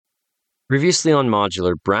Previously on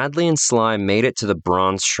Modular, Bradley and Sly made it to the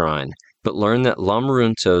Bronze Shrine, but learned that La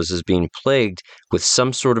Maruntos is being plagued with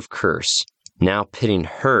some sort of curse, now pitting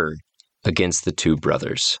her against the two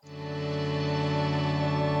brothers.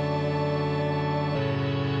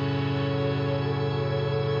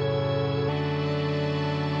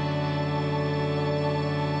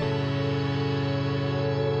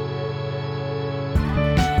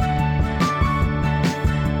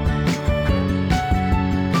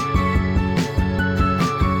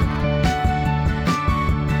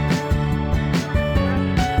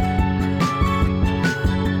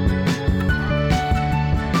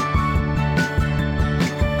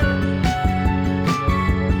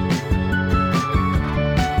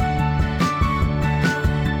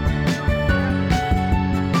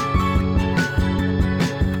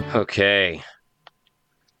 Okay,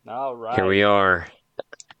 All right. here we are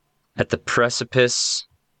at the precipice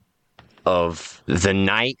of the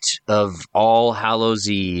night of All Hallows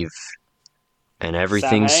Eve, and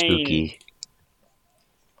everything's Samhain. spooky.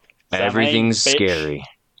 Samhain, Everything's bitch. scary.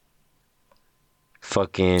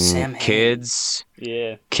 Fucking Samhain. kids.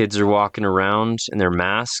 Yeah. Kids are walking around in their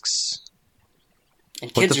masks.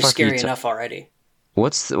 And What kids the are fuck are scary you ta- enough already.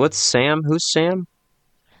 What's Sam? Who's Sam?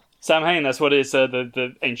 Samhain, that's what it's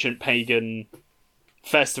the ancient pagan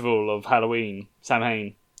festival of Halloween.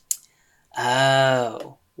 Samhain.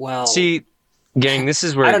 Oh, well. See, gang, this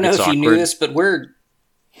is where I don't it know gets if awkward. you knew this, but we're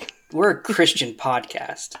a Christian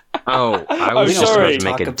podcast. Oh, I was Oh, just sorry. about to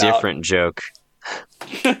make a Talk about- different joke.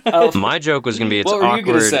 Oh, My joke was going to be it's what were you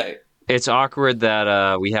going to awkward. say? It's awkward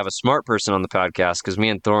that we have a smart person on the podcast because me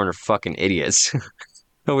and Thorin are fucking idiots.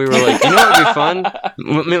 And we were like, you know what would be fun?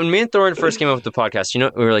 When me and Thorin first came up with the podcast,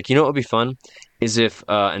 we were like, you know what would be fun? Is if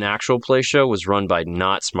an actual play show was run by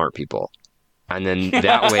not smart people. And then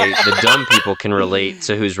that way the dumb people can relate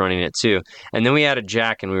to who's running it too. And then we added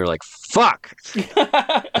Jack and we were like, fuck!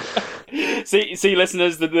 see,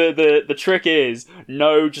 listeners, the trick is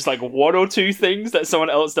know just like one or two things that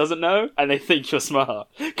someone else doesn't know, and they think you're smart.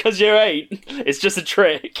 Because you ain't. It's just a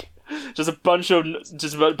trick. Just a bunch of Damn, that's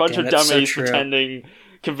so dummies true. pretending,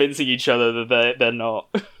 convincing each other that they're not.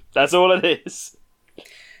 That's all it is.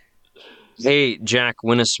 Hey, Jack,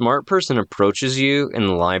 when a smart person approaches you in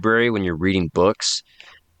the library when you're reading books,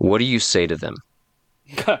 what do you say to them?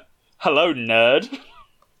 Hello, nerd.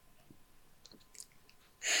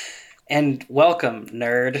 And welcome,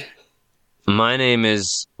 nerd. My name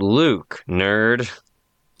is Luke, nerd.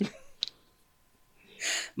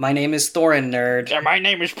 My name is Thorin, nerd. Yeah, my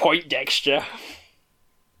name is Poindexter.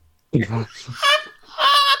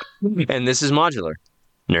 And this is Modular,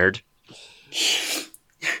 nerd.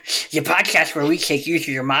 Your podcast where we take you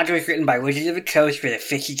through your modules written by Wizards of the Coast for the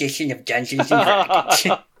 5th edition of Dungeons & Dragons.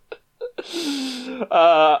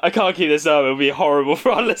 I can't keep this up. It'll be horrible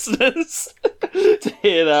for our listeners to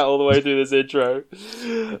hear that all the way through this intro.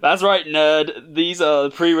 That's right, nerd. These are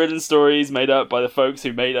pre-written stories made up by the folks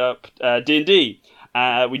who made up D&D.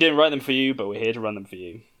 We didn't write them for you, but we're here to run them for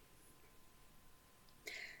you.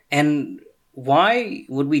 And why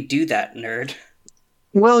would we do that, nerd?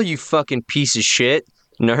 Well, you fucking piece of shit,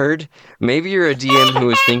 nerd. Maybe you're a DM who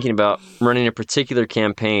is thinking about running a particular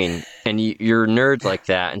campaign, and you're a nerd like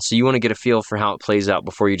that, and so you want to get a feel for how it plays out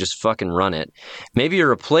before you just fucking run it. Maybe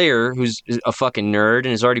you're a player who's a fucking nerd and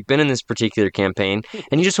has already been in this particular campaign,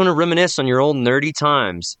 and you just want to reminisce on your old nerdy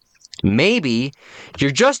times. Maybe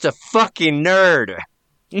you're just a fucking nerd.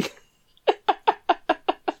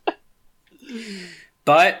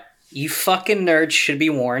 But you fucking nerds should be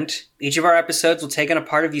warned. Each of our episodes will take on a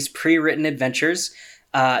part of these pre-written adventures.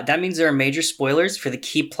 That means there are major spoilers for the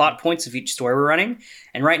key plot points of each story we're running.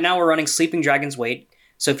 And right now we're running Sleeping Dragon's Wait.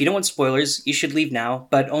 So if you don't want spoilers, you should leave now.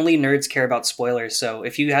 But only nerds care about spoilers. So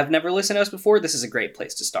if you have never listened to us before, this is a great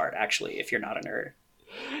place to start, actually, if you're not a nerd.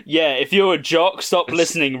 Yeah, if you're a jock, stop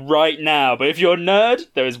listening right now. But if you're a nerd,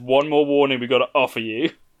 there is one more warning we got to offer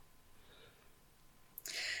you.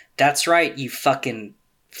 That's right, you fucking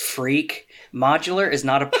freak. Modular is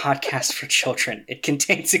not a podcast for children. It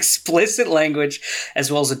contains explicit language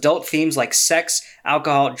as well as adult themes like sex,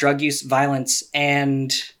 alcohol, drug use, violence,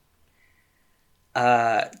 and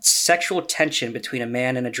sexual tension between a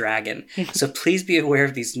man and a dragon. So please be aware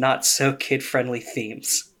of these not so kid-friendly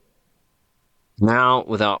themes. Now,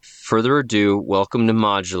 without further ado, welcome to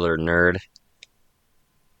Modular, nerd.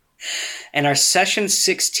 And our session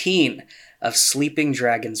 16 of Sleeping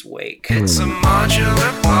Dragon's Wake. It's a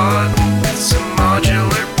modular pod. It's a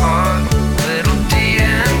modular pod. Little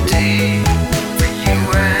D&D for you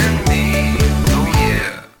and me. Oh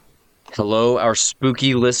yeah. Hello, our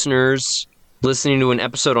spooky listeners. Listening to an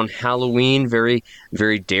episode on Halloween. Very,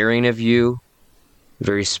 very daring of you.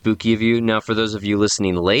 Very spooky of you. Now, for those of you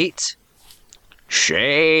listening late,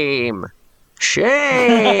 shame.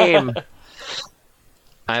 Shame.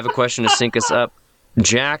 I have a question to sync us up.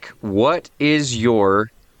 Jack, what is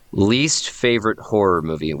your least favorite horror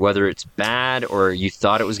movie? Whether it's bad or you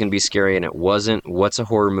thought it was going to be scary and it wasn't, what's a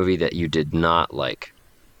horror movie that you did not like?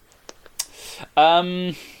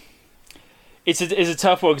 It's a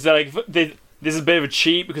tough one because like this is a bit of a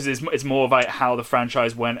cheat because it's more of like how the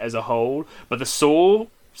franchise went as a whole. But the Saw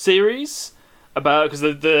series, about because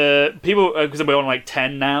the people because we're on like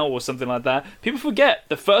 10 now or something like that. People forget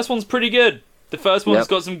the first one's pretty good. The first one's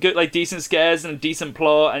got some good, like, decent scares and a decent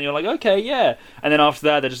plot, and you're like, okay, yeah. And then after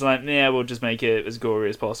that, they're just like, yeah, we'll just make it as gory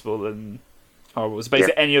as possible and horrible. So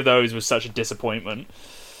basically, any of those was such a disappointment.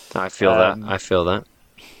 I feel that. I feel that.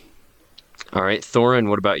 All right, Thorin,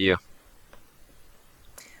 what about you?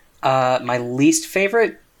 My least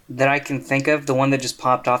favorite that I can think of, the one that just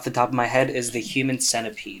popped off the top of my head, is the Human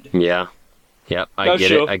Centipede. Yeah. Yep, I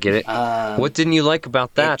get it. What didn't you like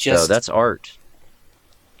about that, though? That's art.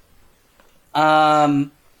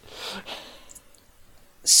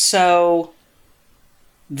 So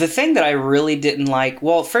the thing that I really didn't like,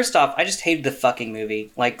 well, first off, I just hated the fucking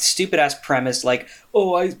movie. Like, stupid ass premise, like,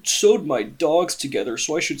 oh, I sewed my dogs together,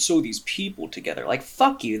 so I should sew these people together. Like,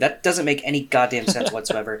 fuck you. That doesn't make any goddamn sense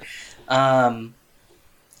whatsoever.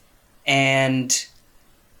 And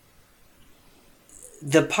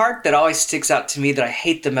the part that always sticks out to me that I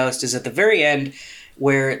hate the most is at the very end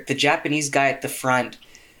where the Japanese guy at the front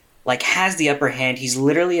like has the upper hand. He's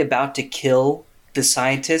literally about to kill the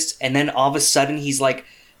scientist, and then all of a sudden he's like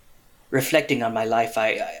reflecting on my life.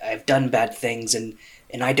 I've done bad things and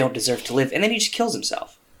I don't deserve to live. And then he just kills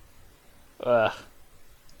himself. And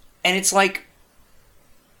it's like,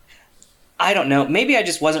 I don't know, maybe I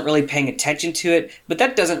just wasn't really paying attention to it, but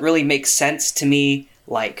that doesn't really make sense to me,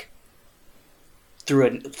 like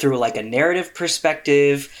through like a narrative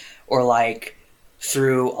perspective, or like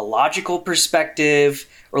through a logical perspective,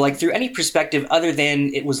 or like through any perspective other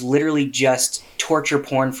than it was literally just torture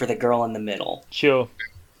porn for the girl in the middle. Sure.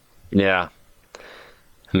 Yeah.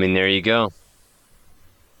 I mean, there you go.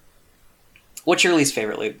 What's your least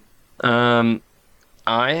favorite, Luke?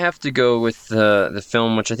 I have to go with the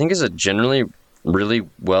film, which I think is a generally really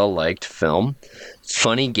well-liked film,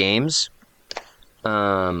 Funny Games.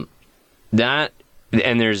 That,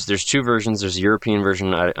 and there's two versions. There's a European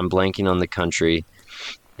version. I'm blanking on the country.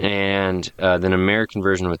 And then an American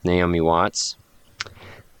version with Naomi Watts.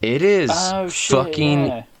 It is fucking...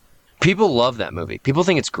 Yeah. People love that movie. People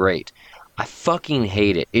think it's great. I fucking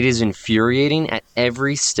hate it. It is infuriating at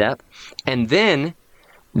every step. And then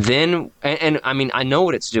I mean, I know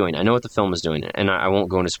what it's doing. I know what the film is doing. And I won't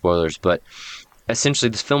go into spoilers, but essentially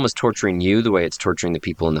this film is torturing you the way it's torturing the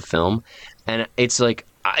people in the film. And it's like,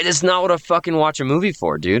 it's not what I fucking watch a movie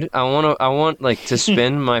for, dude. I want like to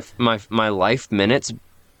spend my life minutes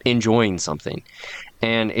enjoying something,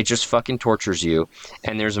 and it just fucking tortures you.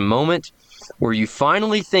 And there's a moment where you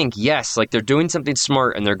finally think, yes, like they're doing something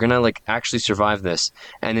smart and they're gonna like actually survive this,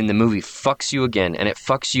 and then the movie fucks you again, and it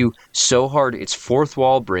fucks you so hard it's fourth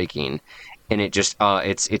wall breaking, and it just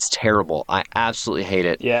it's terrible. I absolutely hate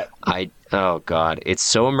it. Yeah. Oh god, it's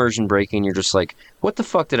so immersion breaking. You're just like, what the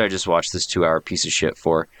fuck did I just watch this 2-hour piece of shit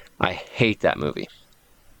for? I hate that movie.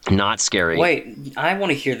 Not scary. Wait, I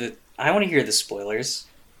want to hear the spoilers.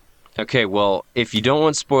 Okay, well, if you don't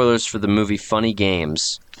want spoilers for the movie Funny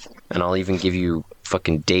Games, and I'll even give you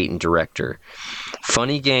fucking date and director.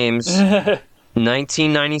 Funny Games,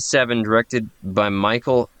 1997, directed by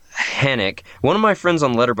Michael Haneke. One of my friends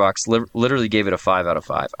on Letterboxd literally gave it a 5 out of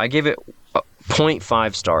 5. I gave it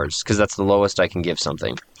 0.5 stars, because that's the lowest I can give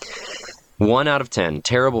something. 1 out of 10.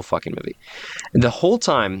 Terrible fucking movie. The whole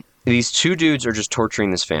time, these two dudes are just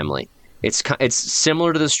torturing this family. It's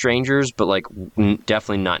similar to The Strangers, but like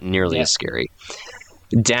definitely not nearly as scary.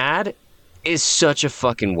 Dad is such a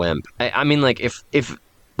fucking wimp. I mean, like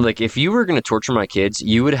if you were gonna torture my kids,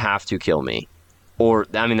 you would have to kill me, or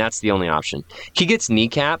I mean that's the only option. He gets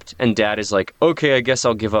kneecapped, and Dad is like, okay, I guess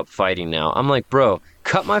I'll give up fighting now. I'm like, bro,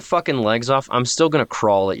 cut my fucking legs off. I'm still gonna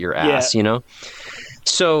crawl at your ass, you know.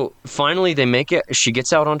 So finally, they make it. She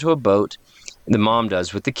gets out onto a boat. The mom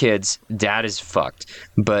does with the kids. Dad is fucked.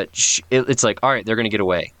 But it's like, all right, they're going to get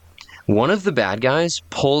away. One of the bad guys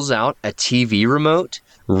pulls out a TV remote,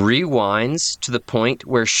 rewinds to the point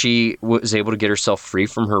where she was able to get herself free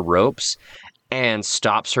from her ropes, and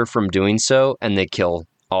stops her from doing so, and they kill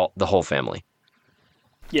the whole family.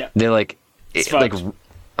 Yeah. They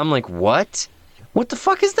I'm like, what? What the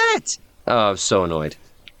fuck is that? Oh, I was so annoyed.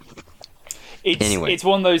 It's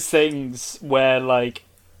one of those things where, like,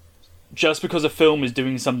 just because a film is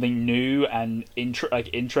doing something new and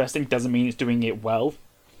interesting doesn't mean it's doing it well.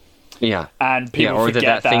 Yeah. And people or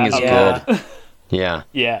forget that thing is Yeah. good. Yeah.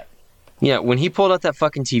 Yeah. Yeah, when he pulled out that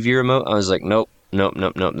fucking TV remote, I was like, nope.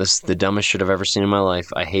 This is the dumbest shit I've ever seen in my life.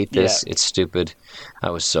 I hate this. Yeah. It's stupid. I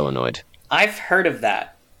was so annoyed. I've heard of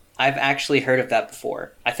that. I've actually heard of that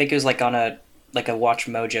before. I think it was like on a Watch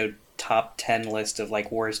Mojo top 10 list of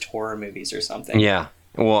like worst horror movies or something. Yeah.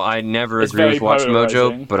 Well, I never It's agree very with Watch Mojo,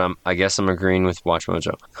 polarizing. but I guess I'm agreeing with Watch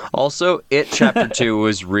Mojo. Also, It Chapter 2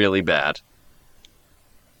 was really bad.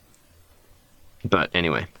 But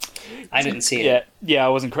anyway. I didn't see it. Yeah. I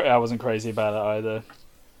wasn't crazy about it either.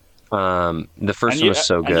 The first one was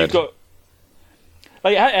so And good. you've got,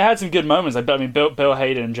 like, it had some good moments. Like, I mean, Bill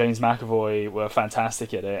Hader and James McAvoy were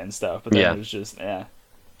fantastic at it and stuff. But then it was just, you know.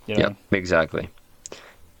 Yep, exactly.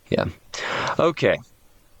 Yeah. Okay.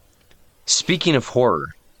 Speaking of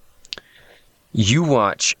horror, you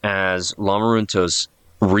watch as Lamaruntos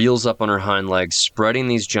reels up on her hind legs, spreading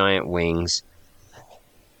these giant wings.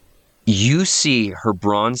 You see her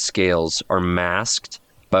bronze scales are masked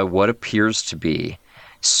by what appears to be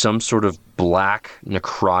some sort of black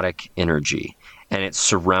necrotic energy, and it's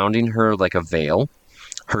surrounding her like a veil.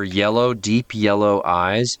 Her yellow, deep yellow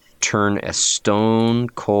eyes turn a stone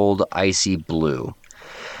cold, icy blue,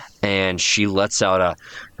 and she lets out a...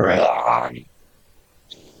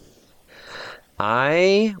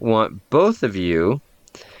 I want both of you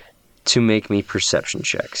to make me perception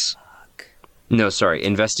checks. No, sorry,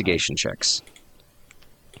 investigation checks.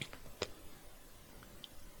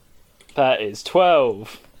 That is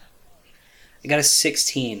 12. I got a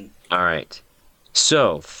 16. All right.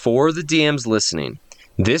 So, for the DMs listening,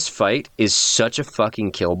 this fight is such a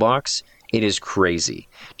fucking kill box. It is crazy.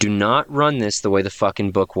 Do not run this the way the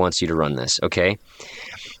fucking book wants you to run this, okay?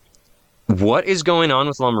 What is going on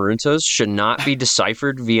with Lamaruntos should not be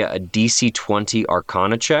deciphered via a DC 20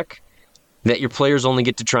 Arcana check that your players only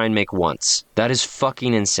get to try and make once. That is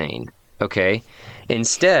fucking insane, okay?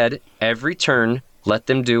 Instead, every turn, let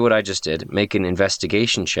them do what I just did. Make an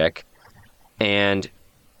investigation check. And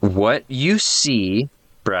what you see,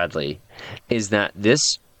 Bradley, is that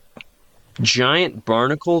this giant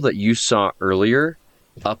barnacle that you saw earlier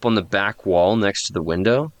up on the back wall next to the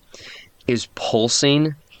window is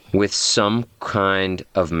pulsing with some kind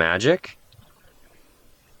of magic.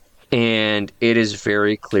 And it is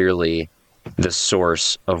very clearly the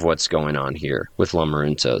source of what's going on here with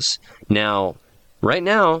Lamaruntos. Now, right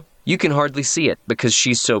now, you can hardly see it because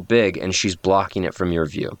she's so big and she's blocking it from your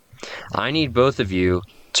view. I need both of you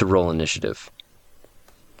to roll initiative.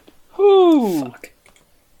 Whoo! Fuck.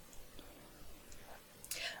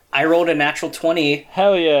 I rolled a natural 20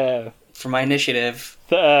 Hell yeah. for my initiative.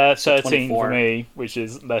 13 24. for me, which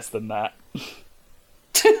is less than that.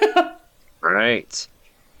 Right.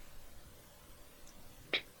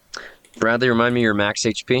 Bradley, remind me your max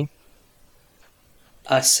HP.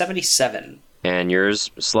 77. And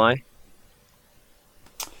yours, Sly?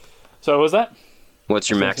 So what was that? What's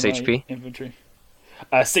your max Checking my HP? Inventory.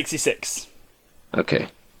 66. Okay.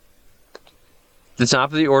 The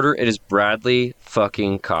top of the order, it is Bradley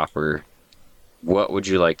fucking Copper. What would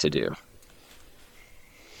you like to do?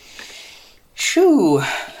 Shoo.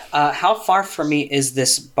 How far from me is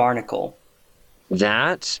this barnacle?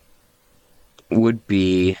 That would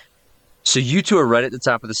be... So you two are right at the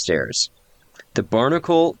top of the stairs. The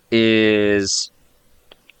barnacle is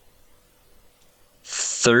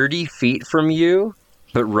 30 feet from you,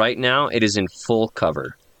 but right now it is in full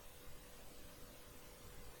cover.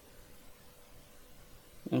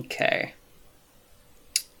 Okay.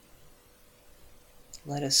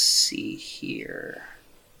 Let us see here.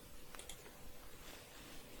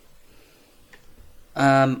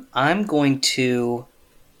 I'm going to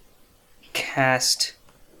cast...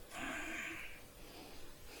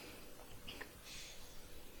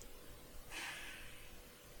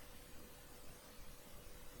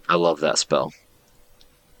 I love that spell.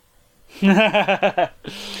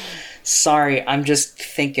 Sorry, I'm just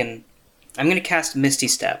thinking. I'm going to cast Misty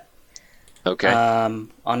Step Okay.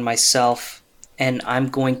 on myself, and I'm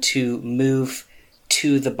going to move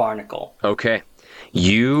to the barnacle. Okay.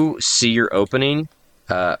 You see your opening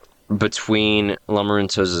between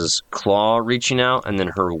Lamaruntos' claw reaching out and then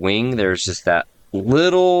her wing. There's just that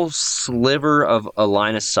little sliver of a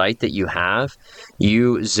line of sight that you have.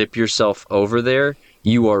 You zip yourself over there.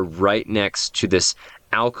 You are right next to this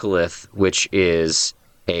alkalith, which is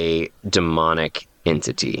a demonic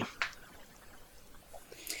entity.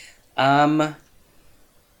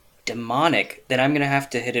 Demonic. Then I'm going to have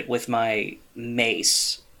to hit it with my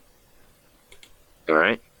mace. All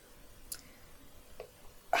right.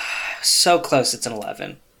 So close, it's an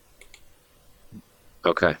 11.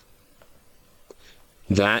 Okay.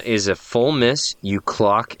 That is a full miss. You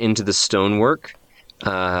clock into the stonework.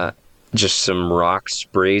 Just some rock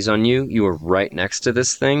sprays on you. You are right next to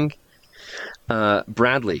this thing.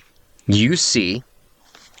 Bradley, you see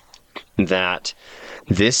that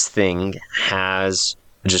this thing has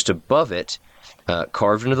just above it,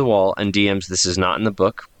 carved into the wall, and DMs, this is not in the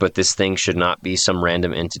book, but this thing should not be some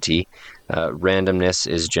random entity. Randomness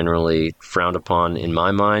is generally frowned upon in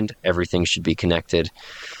my mind. Everything should be connected.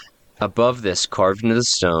 Above this, carved into the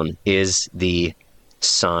stone, is the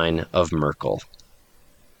sign of Merkel.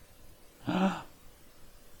 Merkel,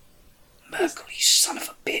 you son of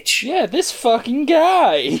a bitch. Yeah, this fucking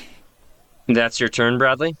guy. That's your turn,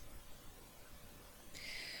 Bradley?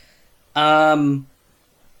 Can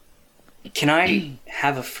I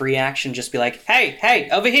have a free action? Just be like, hey,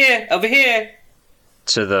 over here.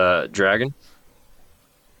 To the dragon?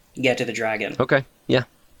 Yeah, to the dragon. Okay, yeah.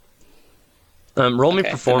 Roll me Okay,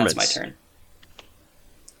 then performance. that's my turn.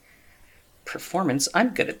 Performance? I'm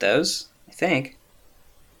good at those, I think.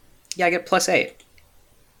 Yeah, I get +8.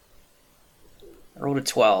 I rolled a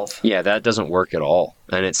 12. Yeah, that doesn't work at all.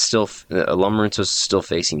 And it's still, Lumberuntos is still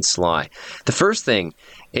facing Sly. The first thing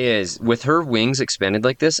is, with her wings expanded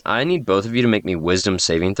like this, I need both of you to make me wisdom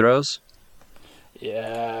saving throws.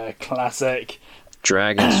 Yeah, classic.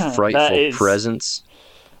 Dragon's frightful is- presence.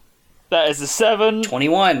 That is a 7.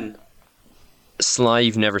 21. Sly,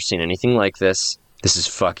 you've never seen anything like this. This is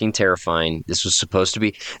fucking terrifying. This was supposed to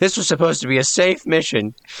be a safe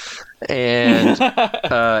mission.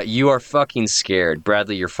 And you are fucking scared.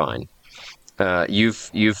 Bradley, you're fine.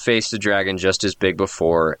 You've faced a dragon just as big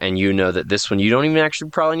before, and you know that this one you don't even actually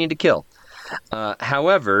probably need to kill.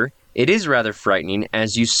 However, it is rather frightening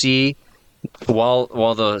as you see, while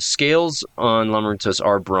the scales on Lumberuntos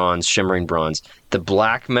are bronze, shimmering bronze, the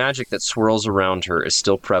black magic that swirls around her is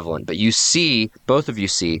still prevalent. But you see, both of you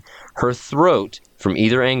see, her throat from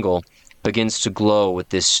either angle begins to glow with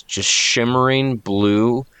this just shimmering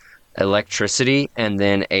blue electricity, and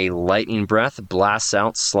then a lightning breath blasts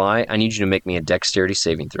out Sly. I need you to make me a dexterity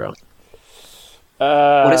saving throw.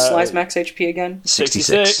 What is Sly's max HP again?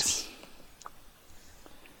 66.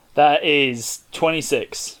 That is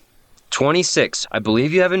 26. 26. I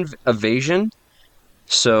believe you have evasion.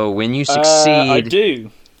 So when you succeed, I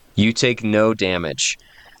do. you take no damage.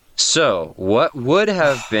 So what would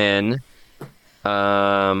have been,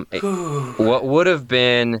 what would have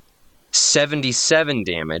been 77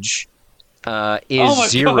 damage is Oh my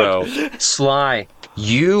 0. God. Sly,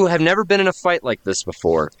 you have never been in a fight like this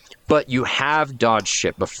before, but you have dodged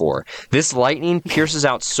shit before. This lightning pierces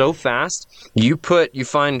out so fast, you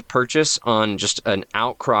find purchase on just an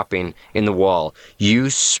outcropping in the wall. You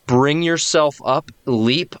spring yourself up,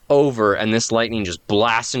 leap over, and this lightning just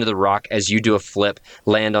blasts into the rock as you do a flip,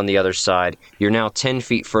 land on the other side. You're now 10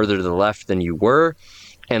 feet further to the left than you were.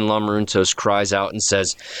 And Lumberuntos cries out and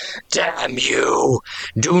says, "Damn you!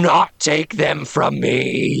 Do not take them from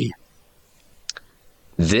me!"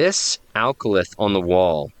 This alkylith on the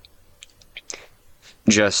wall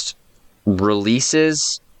just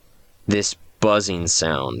releases this buzzing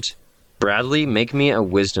sound. Bradley, make me a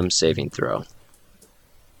wisdom saving throw.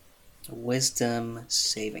 Wisdom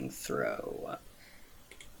saving throw.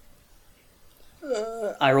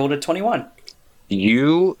 I rolled a 21.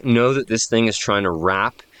 You know that this thing is trying to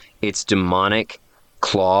wrap its demonic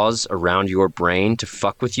claws around your brain to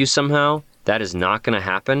fuck with you somehow. That is not going to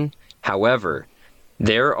happen. However,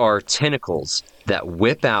 there are tentacles that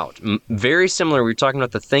whip out. Very similar, we were talking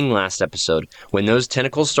about the thing last episode. When those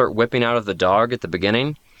tentacles start whipping out of the dog at the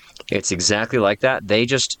beginning, it's exactly like that.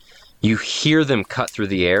 You hear them cut through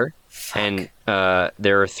the air, and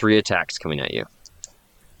there are 3 attacks coming at you.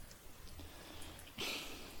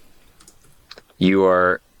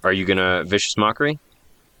 Are you gonna Vicious Mockery?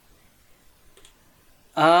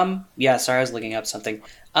 Yeah, sorry, I was looking up something.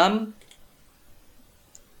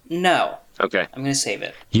 No. Okay. I'm gonna save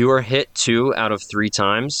it. You are hit 2 out of 3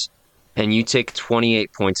 times, and you take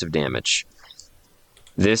 28 points of damage.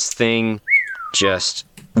 This thing just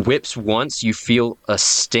whips once. You feel a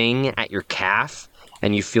sting at your calf,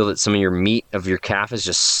 and you feel that some of your meat of your calf is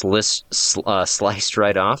just sliced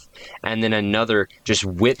right off. And then another just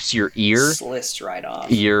whips your ear. Sliced right off.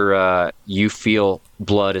 You feel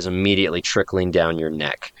blood is immediately trickling down your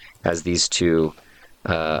neck as these 2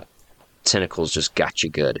 tentacles just got you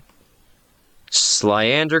good.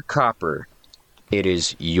 Slyander Copper, it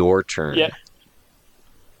is your turn. Yeah.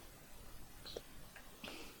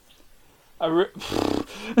 I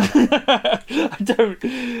don't.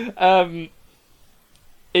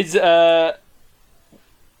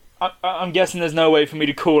 I'm guessing there's no way for me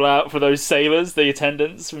to call out for those sailors, the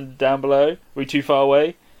attendants from down below. Are we too far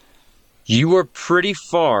away? You are pretty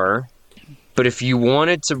far, but if you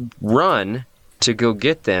wanted to run to go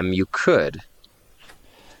get them, you could.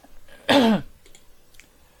 But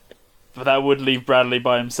that would leave Bradley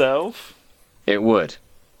by himself. It would.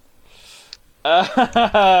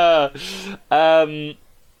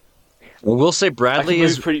 We'll say Bradley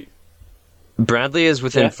is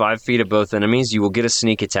within 5 feet of both enemies. You will get a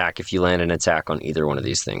sneak attack if you land an attack on either one of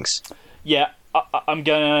these things. Yeah, I'm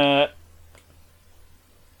gonna.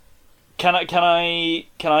 Can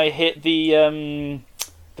I hit the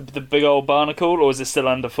big old barnacle, or is it still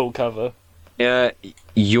under full cover?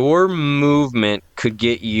 Your movement could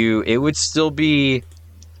get you. It would still be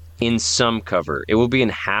in some cover. It will be in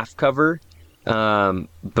half cover,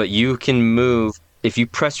 but you can move if you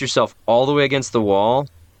press yourself all the way against the wall.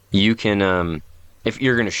 You can, if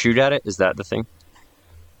you're going to shoot at it, is that the thing?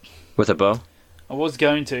 With a bow? I was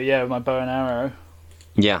going to, yeah, with my bow and arrow.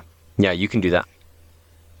 Yeah, you can do that.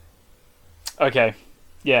 Okay,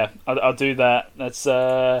 yeah, I'll do that. That's,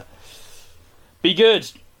 be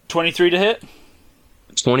good. 23 to hit?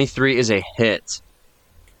 23 is a hit.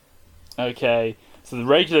 Okay, so the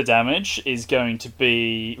regular damage is going to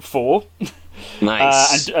be 4.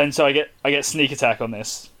 Nice. And so I get sneak attack on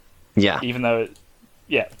this. Yeah. Even though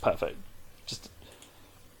yeah, perfect. Just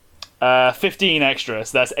 15 extra,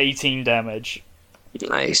 so that's 18 damage.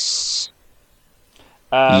 Nice.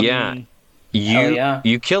 Yeah.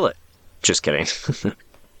 You kill it. Just kidding.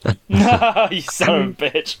 You son of a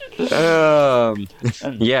bitch.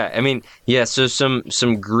 Yeah, I mean, yeah, so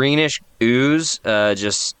some greenish ooze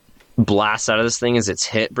just blasts out of this thing as it's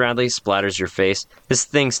hit, Bradley, splatters your face. This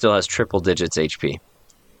thing still has triple digits HP.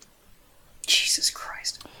 Jesus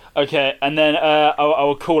Christ. Okay, and then I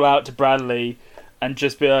will call out to Bradley and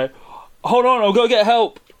just be like, hold on, I'll go get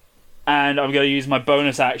help. And I'm going to use my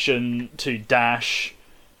bonus action to dash,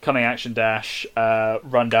 cunning action dash,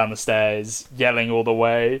 run down the stairs, yelling all the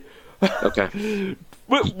way. Okay.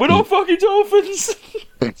 We're not fucking dolphins!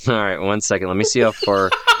 Alright, 1 second. Let me see how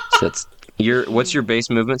far that's... What's your base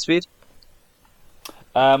movement speed?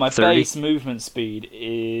 My 30? base movement speed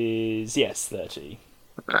is, 30.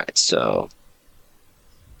 Alright, so...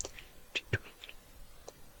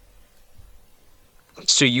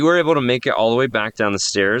 So you were able to make it all the way back down the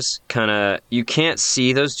stairs. You can't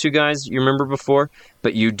see those two guys you remember before,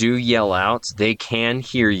 but you do yell out. They can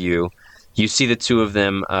hear you. You see the two of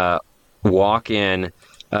them walk in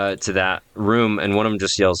to that room, and one of them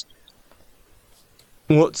just yells,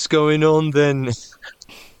 "What's going on then?"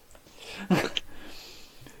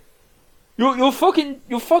 Your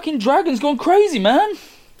fucking dragon's gone crazy, man.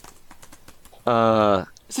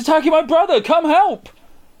 It's attacking my brother. Come help.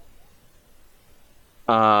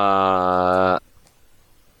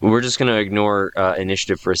 We're just gonna ignore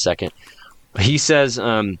initiative for a second. He says,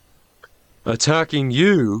 "Attacking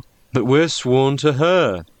you, but we're sworn to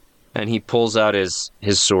her," and he pulls out his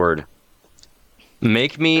sword.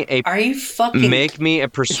 Make me a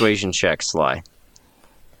persuasion check, Sly.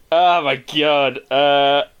 Oh my god.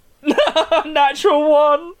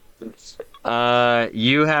 Natural 1.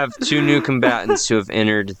 You have 2 new combatants who have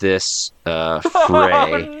entered this fray.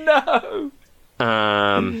 Oh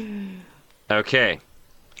no. Okay.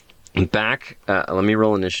 Back. Let me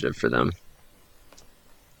roll initiative for them.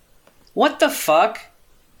 What the fuck?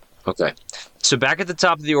 Okay. So back at the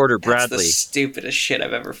top of the order, Bradley. That's the stupidest shit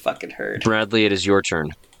I've ever fucking heard. Bradley, it is your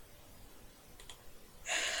turn.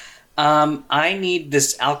 I need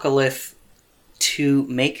this alkylith to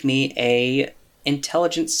make me a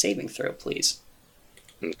intelligence saving throw, please.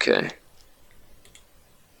 Okay.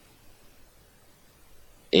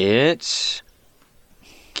 It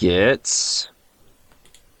gets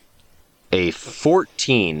a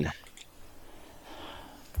 14.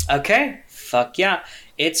 Okay, fuck yeah.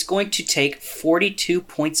 It's going to take 42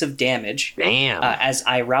 points of damage. Damn. As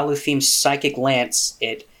I Raluthim's psychic lance,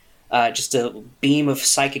 it just a beam of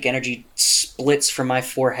psychic energy splits from my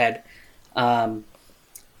forehead. And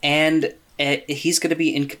he's going to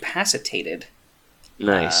be incapacitated.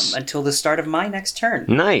 Nice. Until the start of my next turn.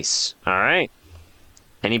 Nice. All right.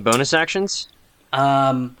 Any bonus actions?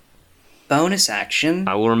 Bonus action.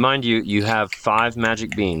 I will remind you, you have 5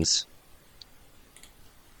 magic beans.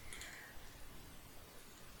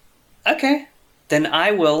 Okay. Then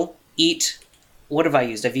I will eat... What have I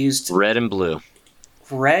used? I've used... Red and blue.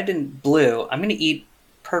 Red and blue. I'm going to eat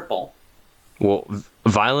purple. Well,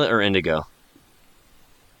 violet or indigo?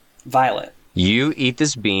 Violet. You eat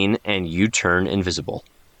this bean and you turn invisible.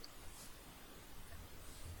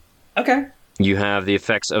 Okay. You have the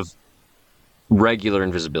effects of regular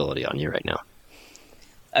invisibility on you right now.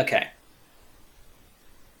 Okay.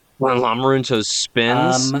 When Lamarunto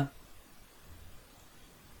spins,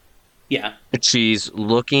 Yeah. she's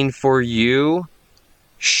looking for you.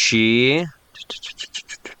 She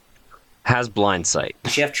has blind sight.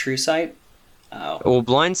 Does she have true sight? Oh. Well,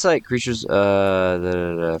 blind sight creatures,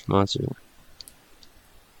 monster.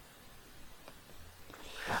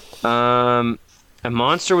 A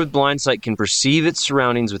monster with blind sight can perceive its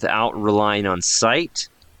surroundings without relying on sight.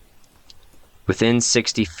 Within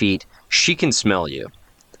 60 feet, she can smell you.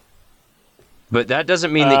 But that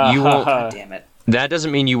doesn't mean that you won't. God damn it. That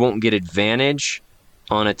doesn't mean you won't get advantage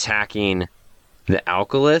on attacking the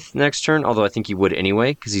Alkalith next turn. Although I think you would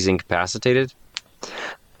anyway because he's incapacitated.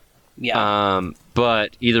 Yeah.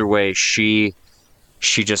 But either way, she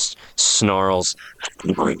just snarls,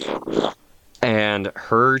 and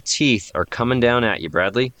her teeth are coming down at you,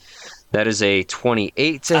 Bradley. That is a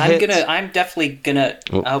 28 to hit. I'm definitely gonna.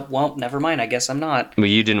 Well, never mind. I guess I'm not. Well,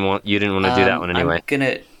 you didn't want to do that one anyway. I'm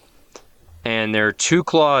gonna. And there are 2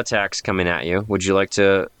 claw attacks coming at you. Would you like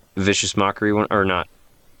to vicious mockery one or not?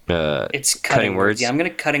 It's cutting words. Yeah, I'm gonna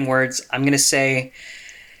cutting words. I'm gonna say,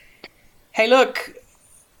 "Hey, look,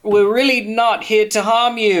 we're really not here to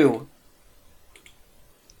harm you."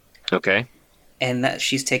 Okay. And that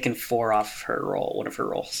she's taken 4 off of her roll. One of her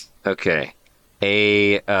rolls. Okay.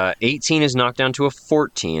 A 18 is knocked down to a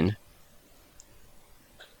 14.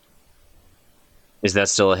 Is that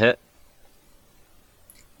still a hit?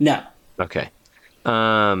 No. Okay.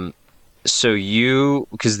 So you,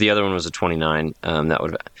 because the other one was a 29, that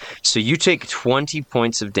would. So you take 20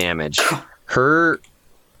 points of damage. Her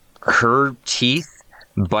teeth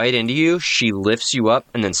bite into you. She lifts you up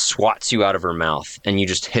and then swats you out of her mouth, and you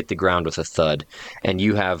just hit the ground with a thud. And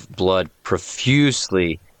you have blood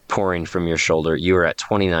profusely pouring from your shoulder. You are at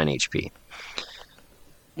 29 HP.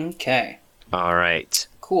 Okay. All right.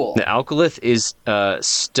 Cool. The Alkalith is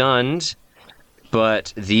stunned,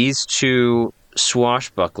 but these 2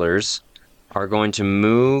 swashbucklers are going to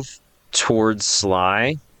move towards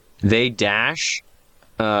Sly. They dash.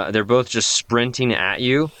 They're both just sprinting at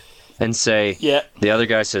you and say, Yeah. The other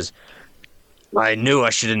guy says, I knew I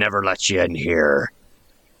should have never let you in here.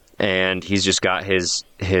 And he's just got his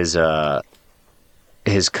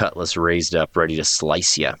cutlass raised up, ready to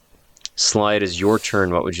slice you. Sly, it is your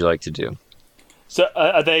turn. What would you like to do? So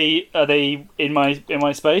are they in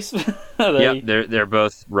my space? Are they... Yeah, they're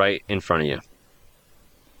both right in front of you.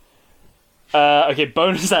 Okay,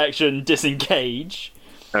 bonus action, disengage.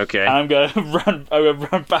 Okay. And I'm gonna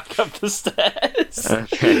run back up the stairs.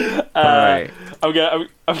 Okay. All right.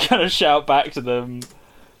 I'm gonna shout back to them.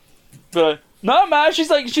 But no, man,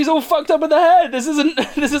 she's all fucked up in the head. This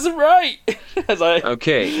isn't right. As I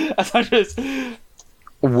just.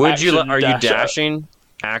 Would you? Are you dash dashing?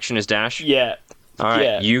 Action is dash. Yeah. All right.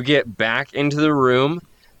 Yeah. You get back into the room.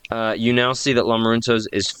 You now see that Lamaruntos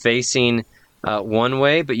is facing one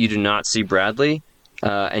way, but you do not see Bradley.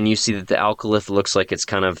 And you see that the Alkalith looks like it's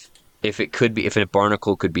kind of, if a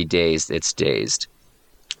barnacle could be dazed, it's dazed.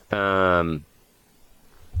 Roll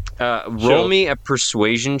me a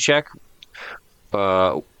persuasion check.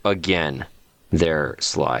 Again, there,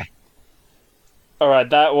 Sly. All right,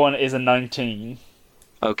 that one is a 19.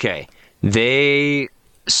 Okay. They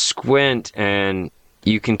squint, and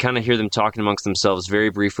you can kind of hear them talking amongst themselves very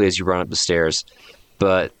briefly as you run up the stairs,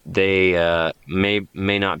 but they may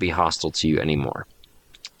not be hostile to you anymore.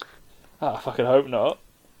 I fucking hope not.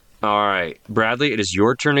 All right, Bradley, it is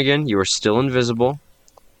your turn again. You are still invisible.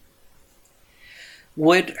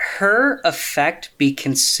 Would her effect be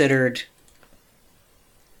considered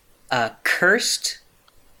cursed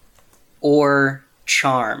or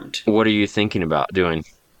charmed? What are you thinking about doing?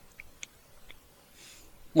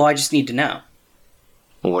 Well, I just need to know.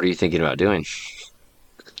 What are you thinking about doing?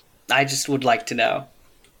 I just would like to know.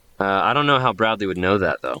 I don't know how Bradley would know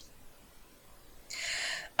that, though.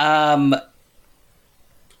 I'm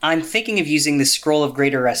thinking of using the Scroll of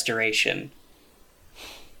Greater Restoration.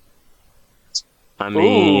 I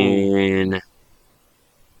mean...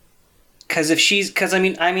 Because I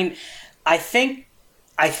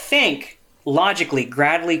think logically,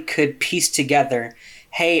 Bradley could piece together,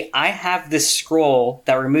 hey, I have this scroll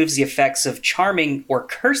that removes the effects of charming or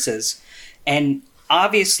curses, and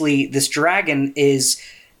obviously this dragon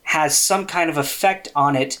has some kind of effect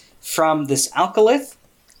on it from this Alkalith,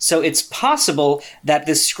 so it's possible that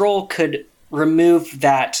this scroll could remove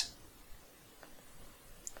that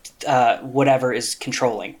whatever is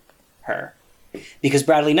controlling her. Because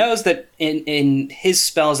Bradley knows that in his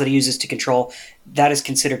spells that he uses to control, that is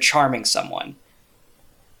considered charming someone.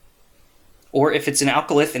 Or if it's an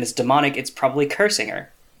Alkalith and it's demonic, it's probably cursing her.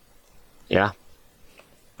 Yeah.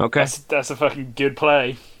 Okay. That's a fucking good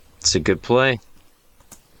play. It's a good play.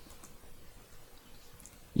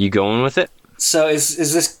 You going with it? So is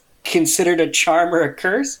this considered a charm or a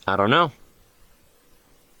curse? I don't know.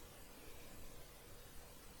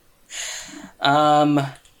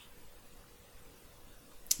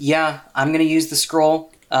 Yeah, I'm gonna use the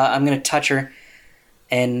scroll. I'm gonna touch her,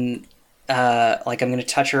 and I'm gonna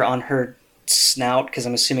touch her on her snout because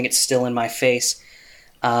I'm assuming it's still in my face.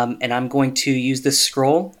 And I'm going to use this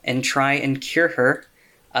scroll and try and cure her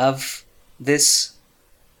of this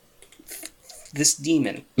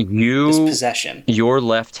demon, this possession. Your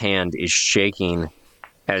left hand is shaking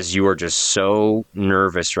as you are just so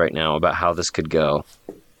nervous right now about how this could go.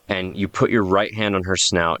 And you put your right hand on her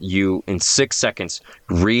snout. You, in 6 seconds,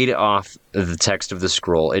 read off the text of the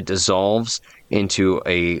scroll. It dissolves into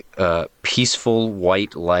a peaceful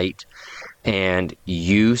white light, and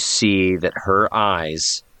you see that her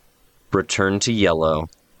eyes return to yellow.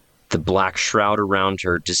 The black shroud around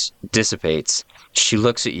her dissipates. She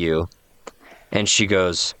looks at you, and she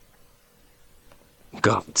goes,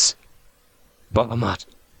 "Gods, Bahamut,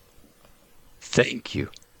 thank you."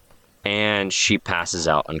 And she passes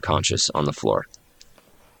out unconscious on the floor.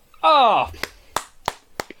 Oh!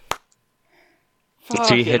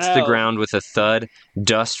 She hits the ground with a thud.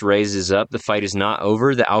 Dust raises up. The fight is not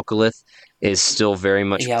over. The alkylith is still very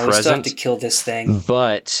much present. We still have to kill this thing.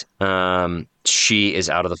 But she is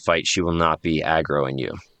out of the fight. She will not be aggroing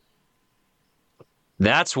you.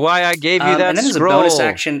 That's why I gave you that and then scroll. As a bonus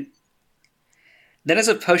action, then as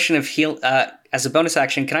a potion of heal, as a bonus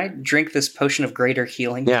action, can I drink this potion of greater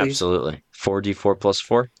healing, please? Yeah, absolutely. 4d4 plus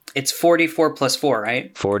 4? It's 4d4 plus 4,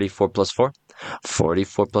 right? 4d4 plus 4?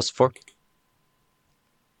 4d4 plus 4?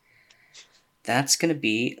 That's going to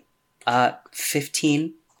be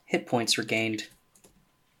 15 hit points regained.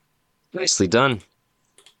 Nicely done.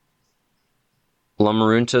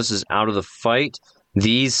 Lamaruntas is out of the fight.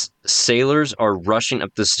 These sailors are rushing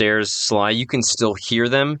up the stairs. Sly, you can still hear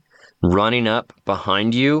them running up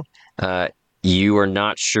behind you. You are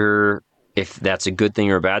not sure if that's a good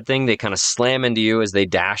thing or a bad thing. They kind of slam into you as they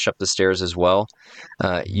dash up the stairs as well.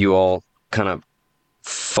 You all kind of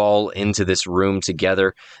fall into this room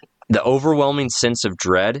together. The overwhelming sense of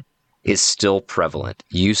dread is still prevalent.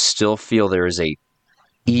 You still feel there is a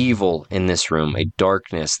evil in this room, a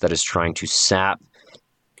darkness that is trying to sap,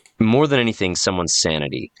 more than anything, someone's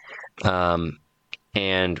sanity.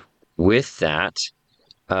 And with that,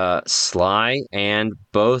 Sly and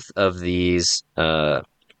both of these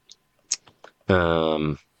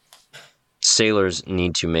sailors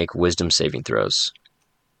need to make wisdom saving throws.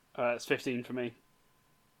 It's 15 for me.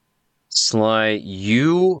 Sly,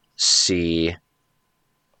 you see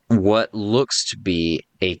what looks to be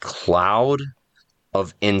a cloud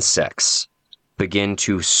of insects begin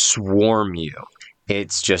to swarm you.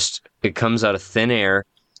 It comes out of thin air.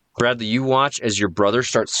 Bradley, you watch as your brother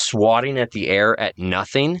starts swatting at the air at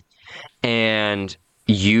nothing, and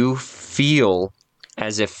you feel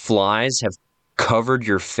as if flies have covered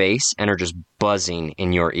your face and are just buzzing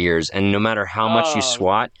in your ears. And no matter how much you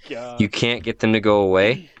swat, God. you can't get them to go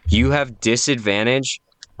away. You have disadvantage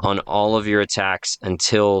on all of your attacks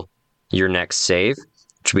until your next save,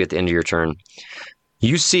 which will be at the end of your turn.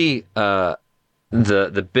 You see the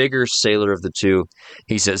bigger sailor of the two.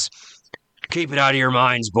 He says, "Keep it out of your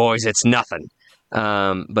minds, boys. It's nothing."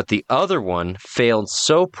 But the other one failed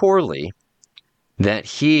so poorly that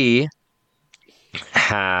he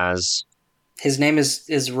has... His name is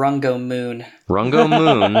Rungo Moon. Rungo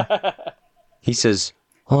Moon. He says,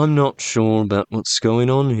 "I'm not sure about what's going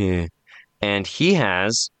on here." And he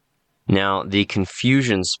has now the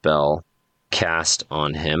confusion spell cast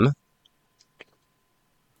on him.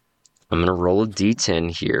 I'm going to roll a d10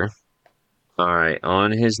 here. All right,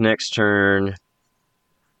 on his next turn,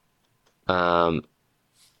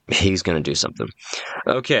 he's going to do something.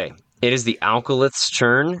 Okay, it is the alkylith's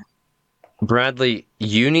turn. Bradley,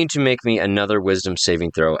 you need to make me another wisdom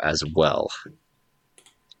saving throw as well.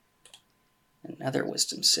 Another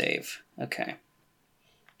wisdom save. Okay.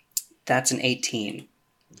 That's an 18.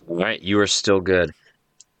 All right, you are still good.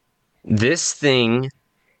 This thing,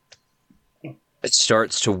 it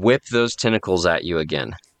starts to whip those tentacles at you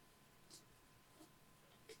again.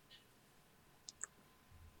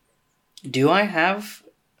 Do I have...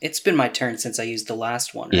 It's been my turn since I used the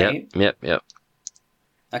last one, right? Yep.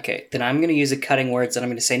 Okay, then I'm going to use a cutting words, and I'm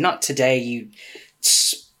going to say, "Not today,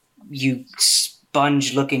 you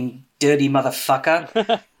sponge-looking dirty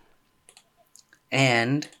motherfucker."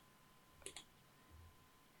 And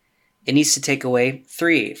it needs to take away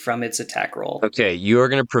 3 from its attack roll. Okay, you are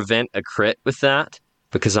going to prevent a crit with that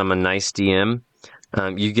because I'm a nice DM.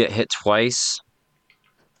 You get hit twice.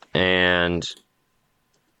 And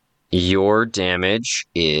your damage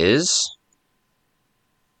is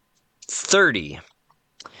 30.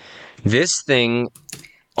 This thing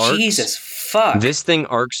arcs. Jesus fuck. This thing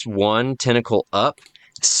arcs one tentacle up,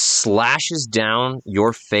 slashes down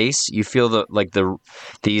your face. You feel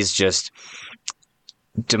these just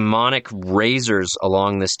demonic razors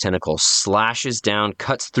along this tentacle, slashes down,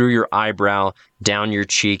 cuts through your eyebrow, down your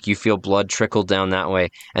cheek. You feel blood trickle down that way,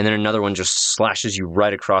 and then another one just slashes you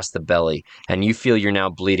right across the belly, and you feel you're now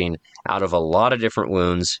bleeding out of a lot of different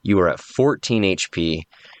wounds. You are at 14 HP.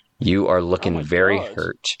 You are looking very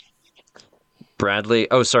hurt. Bradley,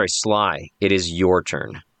 Sly, it is your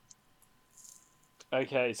turn.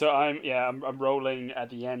 Okay, so I'm rolling at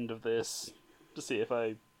the end of this to see if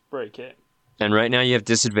I break it. And right now you have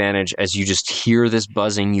disadvantage as you just hear this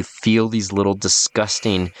buzzing. You feel these little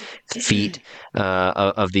disgusting feet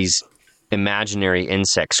of these imaginary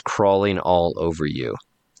insects crawling all over you.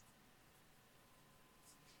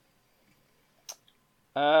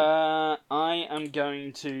 I am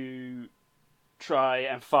going to try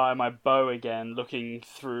and fire my bow again, looking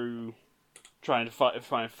through, trying to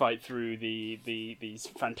fight through these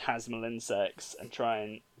phantasmal insects, and try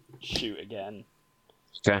and shoot again.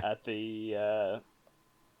 Okay. At the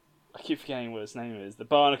I keep forgetting what its name is. The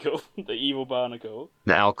barnacle, the evil barnacle.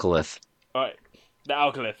 The alkalith. All right, the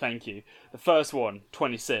alkalith. Thank you. The first one,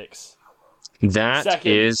 26. That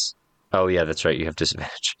Second is. Oh yeah, that's right. You have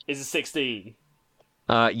disadvantage. is a 16.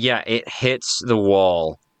 Yeah, it hits the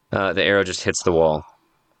wall. The arrow just hits the wall.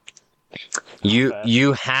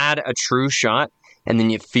 You had a true shot, and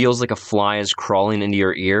then it feels like a fly is crawling into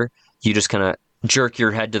your ear. You just kind of jerk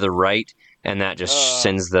your head to the right, and that just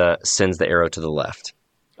sends the arrow to the left.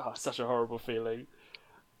 Oh, such a horrible feeling.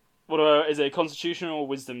 What is it? A Constitution or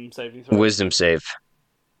Wisdom saving throw? Wisdom save.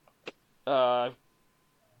 That's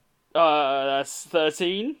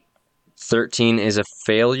 13. 13 is a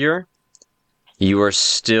failure. You are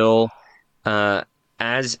still,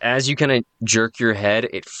 as you kind of jerk your head,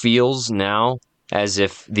 it feels now as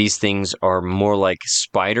if these things are more like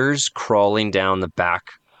spiders crawling down the back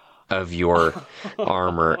of your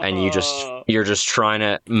armor, and you're just trying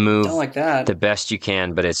to move Don't like that. the best you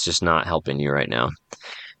can, but it's just not helping you right now.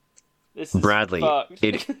 This is Bradley, fucked.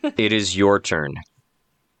 it is your turn.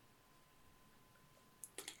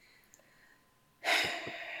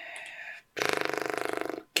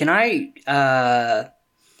 Can I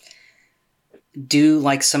do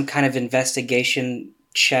like some kind of investigation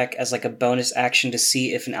check as like a bonus action to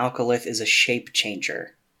see if an alkalith is a shape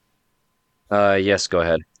changer? Yes, go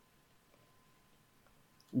ahead.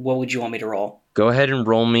 What would you want me to roll? Go ahead and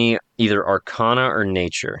roll me either Arcana or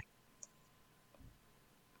Nature.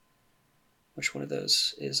 Which one of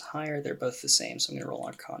those is higher? They're both the same, so I'm going to roll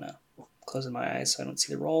Arcana. Closing my eyes so I don't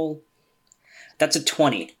see the roll. That's a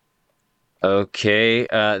 20. Okay,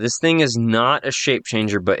 this thing is not a shape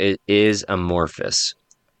changer, but it is amorphous.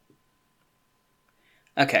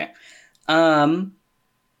 Okay. I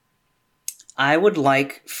would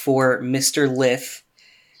like for Mr. Lith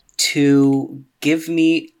to give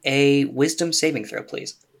me a wisdom saving throw,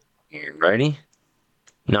 please. You ready?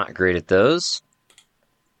 Not great at those.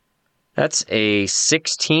 That's a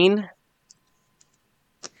 16.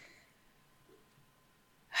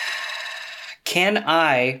 Can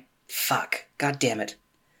I... Fuck. God damn it.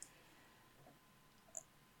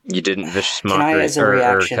 You didn't vicious Can I, mockery as a or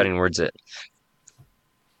reaction- cutting words it.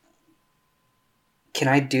 Can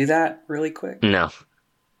I do that really quick? No.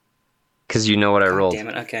 Because you know what I God rolled. damn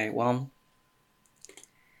it. Okay, well...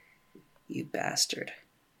 You bastard.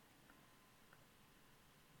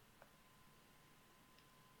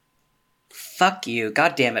 Fuck you.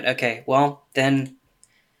 God damn it. Okay, well, then...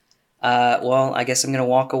 I guess I'm gonna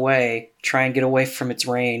walk away, try and get away from its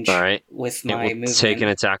range. All right. With It my will movement. take an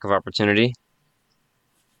attack of opportunity.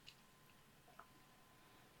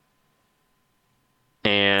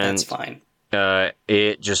 And That's fine.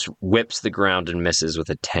 it just whips the ground and misses with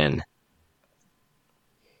a 10.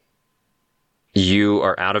 You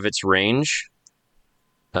are out of its range.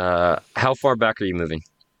 How far back are you moving?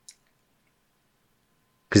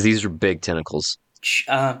 Because these are big tentacles.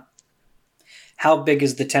 How big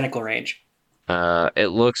is the tentacle range? It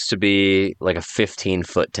looks to be like a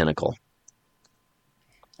 15-foot tentacle.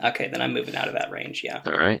 Okay, then I'm moving out of that range, yeah.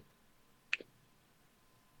 All right.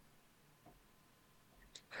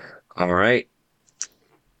 All right.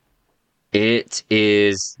 It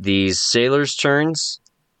is these sailors' turns.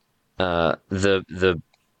 The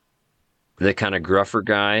kind of gruffer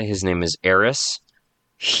guy, his name is Eris.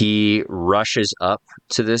 He rushes up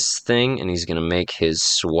to this thing, and he's going to make his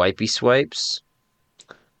swipey swipes.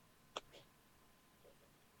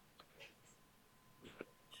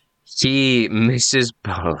 He misses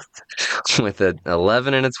both with an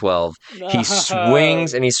 11 and a 12. He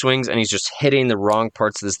swings and he swings and he's just hitting the wrong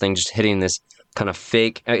parts of this thing, just hitting this kind of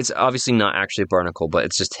fake. It's obviously not actually a barnacle, but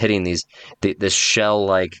it's just hitting this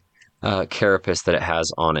shell-like carapace that it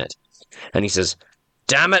has on it. And he says,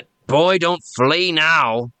 "Damn it, boy, don't flee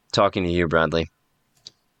now." Talking to you, Bradley.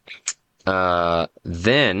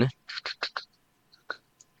 Then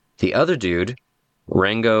the other dude,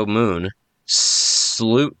 Rango Moon,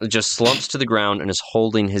 just slumps to the ground and is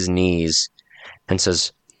holding his knees and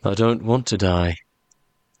says, "I don't want to die.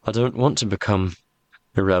 I don't want to become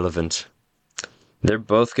irrelevant." They're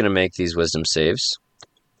both going to make these wisdom saves.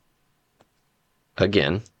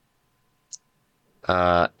 Again.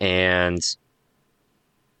 And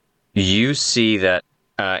you see that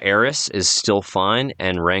Eris is still fine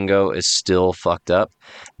and Rango is still fucked up,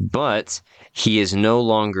 but he is no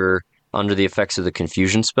longer under the effects of the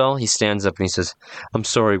confusion spell. He stands up and he says, "I'm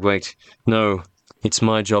sorry, wait. No, it's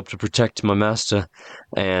my job to protect my master."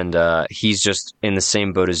 And he's just in the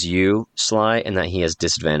same boat as you, Sly, in that he has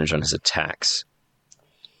disadvantage on his attacks.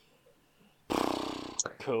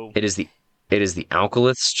 Cool. It is the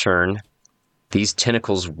Alkalith's turn. These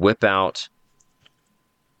tentacles whip out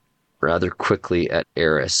rather quickly at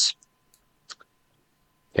Eris.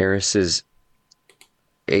 Eris's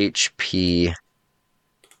HP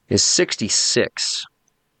is 66,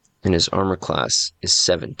 and his armor class is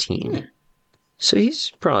 17. So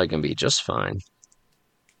he's probably going to be just fine.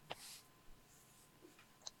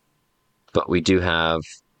 But we do have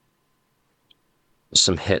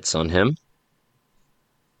some hits on him.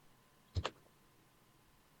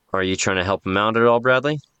 Are you trying to help him out at all,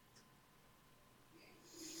 Bradley?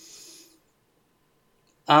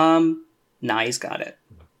 Nah, he's got it.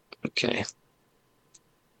 Okay.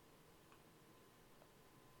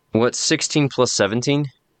 What's 16 plus 17?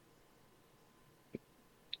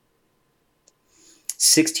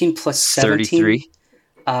 16 plus 17 33.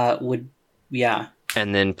 Yeah.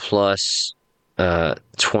 And then plus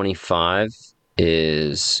 25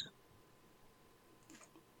 is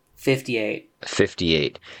 58.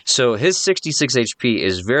 58. So his 66 HP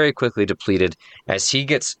is very quickly depleted as he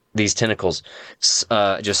gets these tentacles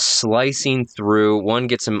just slicing through. One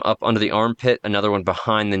gets him up under the armpit, another one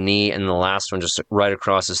behind the knee, and the last one just right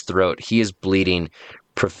across his throat. He is bleeding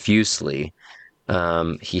profusely.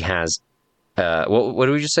 He has, what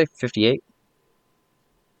did we just say, 58?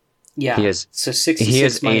 Yeah. He has, so 66 he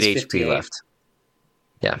has 8 minus HP 58. left.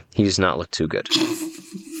 Yeah, he does not look too good.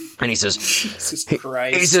 And he says, Jesus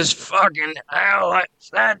Christ. he says, "Fucking hell,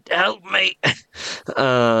 that help me."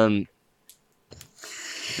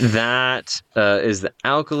 That is the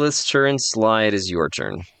Alkalith's turn. Sly, it is your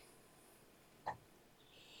turn.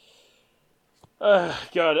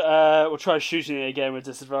 God, we'll try shooting it again with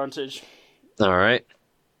disadvantage. All right.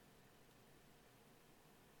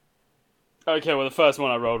 Okay, well the first one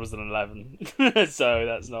I rolled was an 11, so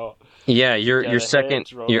that's not. Yeah, your Get a second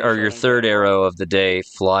hit, roll your the third thing. arrow of the day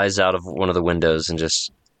flies out of one of the windows and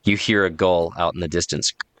just you hear a gull out in the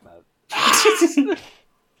distance. That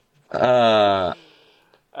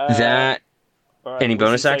All right, any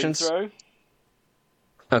bonus wisdom actions? saving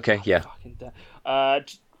Okay, yeah. throw.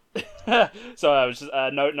 Fucking so I was just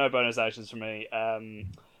no bonus actions for me.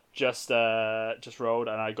 Just rolled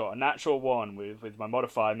and I got a natural 1 with my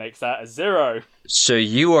modifier makes that a 0. So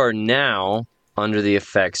you are now under the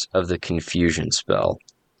effects of the confusion spell.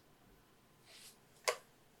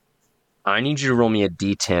 I need you to roll me a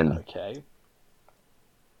d10. Okay,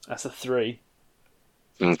 that's a 3.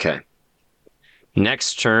 Okay.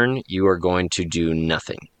 Next turn, you are going to do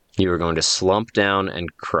nothing. You are going to slump down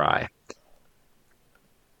and cry.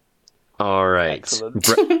 All right. Excellent.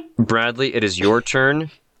 Bradley, it is your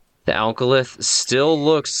turn. The Alkalith still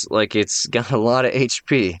looks like it's got a lot of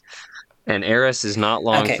HP. And Eris is not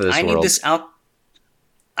long Okay, for this I need world.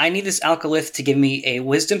 I need this Alkalith to give me a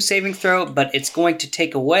wisdom saving throw, but it's going to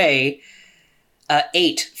take away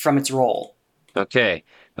 8 from its roll. Okay.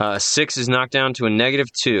 6 is knocked down to a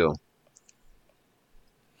 -2.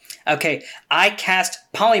 Okay, I cast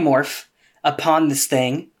Polymorph upon this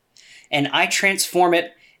thing, and I transform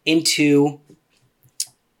it into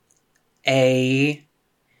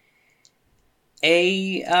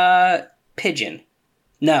a pigeon.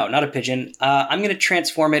 No, not a pigeon. I'm going to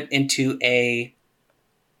transform it into a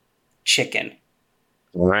chicken.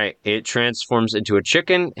 All right. It transforms into a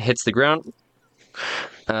chicken, hits the ground.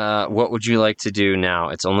 What would you like to do now?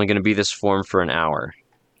 It's only going to be this form for an hour.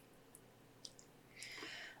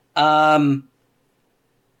 Are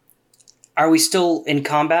we still in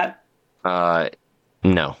combat?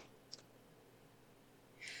 No.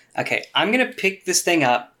 Okay, I'm going to pick this thing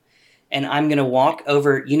up, and I'm gonna walk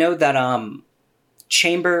over. You know that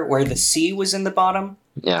chamber where the sea was in the bottom,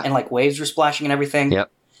 Yeah. and like waves were splashing and everything.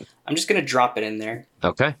 Yep. I'm just gonna drop it in there.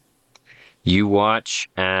 Okay. You watch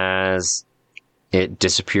as it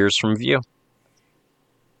disappears from view.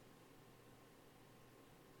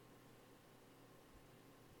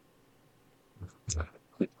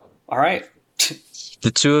 All right.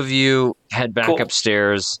 The two of you head back Cool.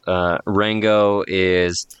 upstairs. Rango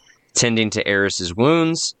is tending to Eris's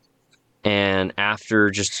wounds, and after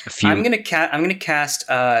just a few, I'm gonna cast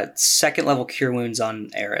second level cure wounds on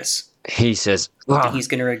Eris. he says, And he's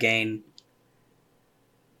gonna regain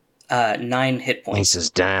 9 hit he points. says,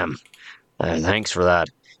 "Damn, thanks for that.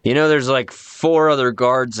 You know, there's like 4 other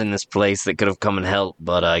guards in this place that could have come and helped,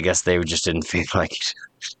 but I guess they just didn't feel like it."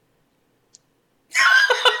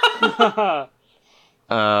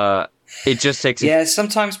 It just takes. Yeah,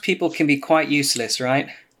 sometimes people can be quite useless, right?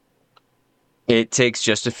 It takes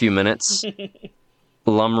just a few minutes.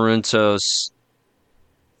 Lamaruntos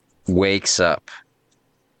wakes up.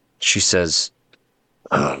 She says,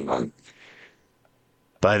 "By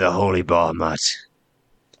the holy Bahamut,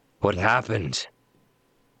 what happened?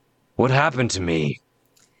 What happened to me?"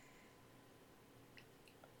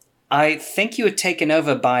 I think you were taken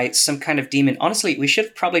over by some kind of demon. Honestly, we should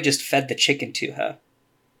have probably just fed the chicken to her.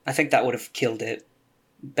 I think that would have killed it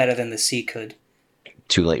better than the sea could.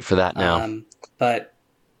 Too late for that now. But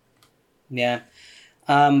yeah.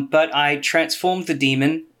 But I transformed the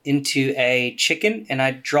demon into a chicken and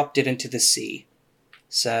I dropped it into the sea.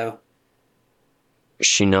 So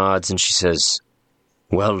She nods and she says,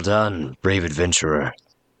 "Well done, brave adventurer.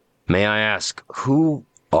 May I ask, who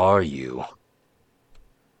are you?"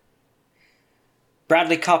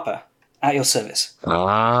 Bradley Copper, at your service.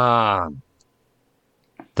 "Ah,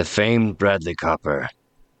 the famed Bradley Copper.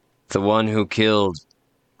 The one who killed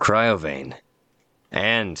Cryovane.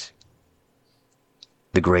 And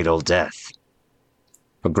the Great Old Death.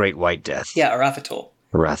 A Great White Death. Yeah, Arathator.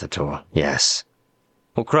 Arathator, yes.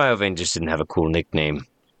 Well, Cryovane just didn't have a cool nickname.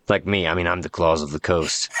 Like me, I mean, I'm the Claws of the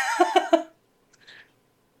Coast."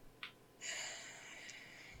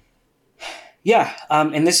 Yeah,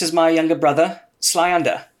 and this is my younger brother, Sly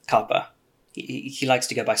Under Copper. He likes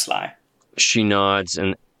to go by Sly. She nods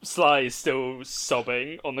and Sly is still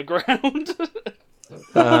sobbing on the ground.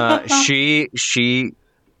 she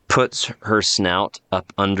puts her snout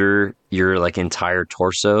up under your like entire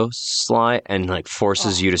torso, Sly, and like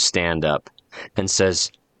forces you to stand up and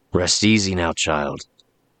says, "Rest easy now, child.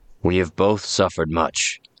 We have both suffered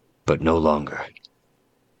much, but no longer."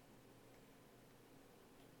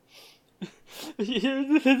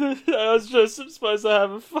 I was just supposed to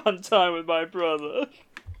have a fun time with my brother.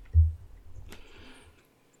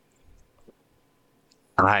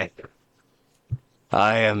 I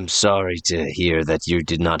am sorry to hear that you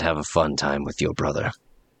did not have a fun time with your brother.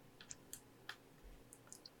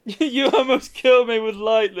 You almost killed me with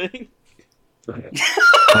lightning.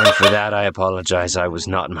 And for that, I apologize. I was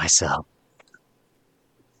not myself.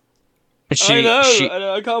 I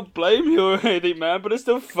know, I can't blame you or anything, man, but it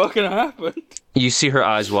still fucking happened. You see her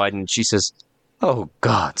eyes widen, and she says, "Oh,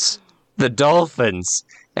 gods, the dolphins."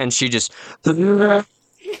 And she just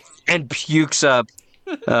and pukes up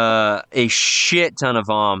a shit ton of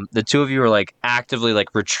vom. The two of you are like actively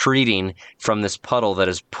like retreating from this puddle that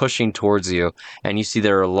is pushing towards you, and you see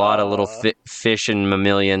there are a lot of little fish and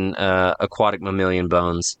mammalian, aquatic mammalian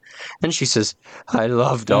bones. And she says, "I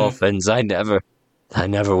love dolphins. I never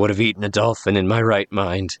would have eaten a dolphin in my right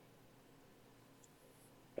mind."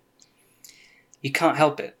 You can't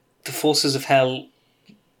help it. The forces of hell,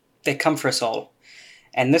 they come for us all.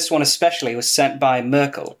 And this one especially was sent by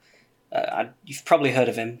Merkel. You've probably heard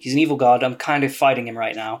of him. He's an evil god. I'm kind of fighting him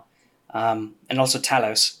right now. And also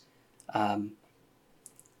Talos.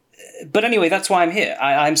 But anyway, that's why I'm here.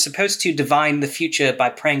 I'm supposed to divine the future by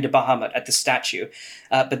praying to Bahamut at the statue.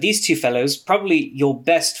 But these two fellows, probably your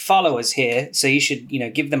best followers here, so you should,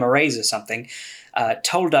 give them a raise or something,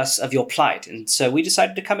 told us of your plight. And so we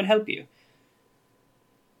decided to come and help you.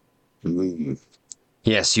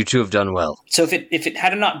 Yes, you two have done well. So if it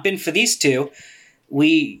had not been for these two,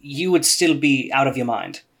 you would still be out of your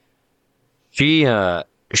mind.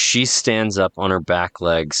 She stands up on her back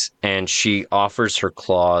legs and she offers her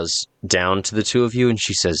claws down to the two of you and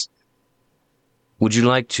she says, "Would you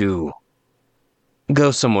like to go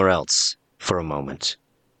somewhere else for a moment?"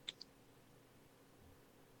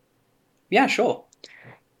 Yeah, sure.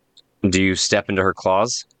 Do you step into her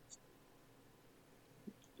claws?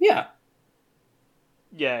 Yeah.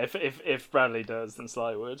 Yeah, if Bradley does, then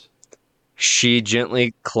Sly would. She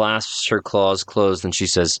gently clasps her claws closed and she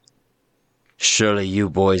says, "Surely you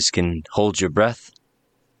boys can hold your breath?"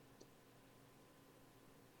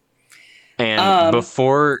 And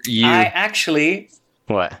before you...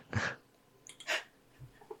 What?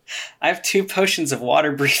 I have 2 potions of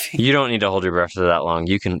water breathing. You don't need to hold your breath for that long.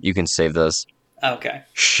 You can save those. Okay.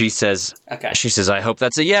 She says, Okay. I hope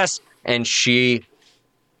that's a yes. And she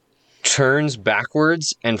turns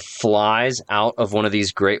backwards and flies out of one of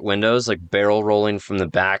these great windows, like barrel rolling from the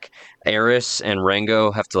back. Eris and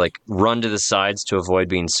Rango have to like run to the sides to avoid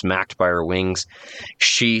being smacked by her wings.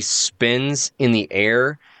 She spins in the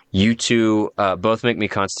air. You two both make me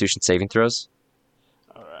Constitution saving throws.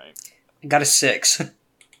 All right. I got a 6.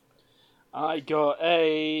 I got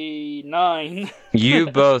a 9. You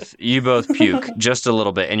both puke just a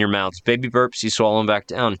little bit in your mouths. Baby burps, you swallow them back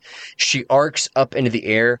down. She arcs up into the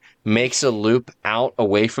air, makes a loop out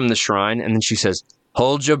away from the shrine, and then she says,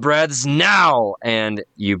 "Hold your breaths now!" And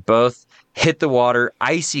you both hit the water,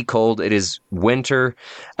 icy cold. It is winter.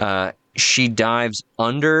 She dives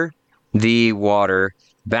under the water,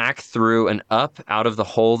 back through and up out of the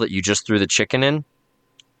hole that you just threw the chicken in.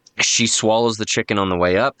 She swallows the chicken on the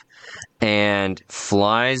way up and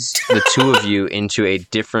flies the 2 of you into a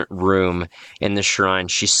different room in the shrine.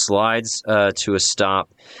 She slides to a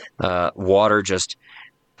stop, water just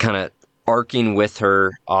kind of arcing with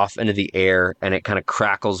her off into the air, and it kind of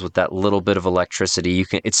crackles with that little bit of electricity.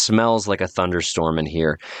 It smells like a thunderstorm in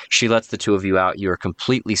here. She lets the 2 of you out. You are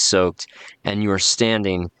completely soaked, and you are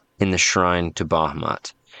standing in the shrine to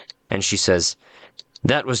Bahamut. And she says,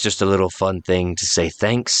 "That was just a little fun thing to say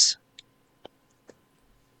thanks."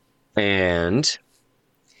 And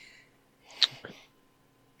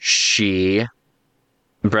she,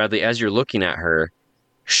 Bradley, as you're looking at her,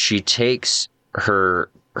 she takes her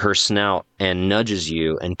snout and nudges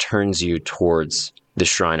you and turns you towards the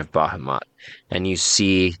shrine of Bahamut. And you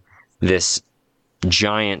see this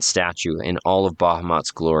giant statue in all of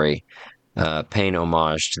Bahamut's glory, paying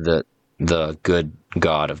homage to the good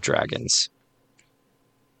god of dragons.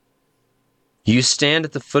 You stand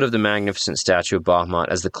at the foot of the magnificent statue of Bahamut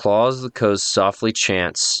as the claws of the coast softly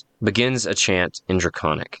begins a chant in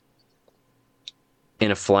Draconic.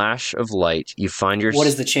 In a flash of light, you find What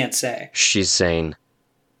does the chant say? She's saying,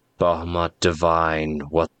 "Bahamut divine,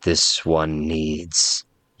 what this one needs.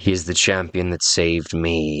 He is the champion that saved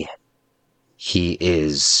me. He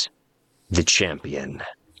is the champion."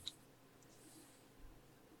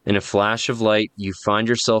 In a flash of light, you find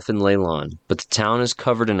yourself in Leylon, but the town is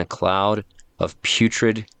covered in a cloud of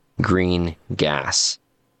putrid green gas.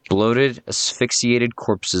 Bloated, asphyxiated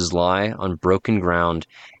corpses lie on broken ground,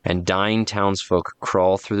 and dying townsfolk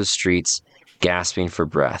crawl through the streets, gasping for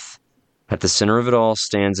breath. At the center of it all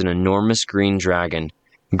stands an enormous green dragon,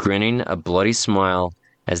 grinning a bloody smile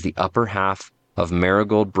as the upper half of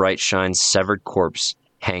Marigold Brightshine's severed corpse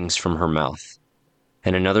hangs from her mouth.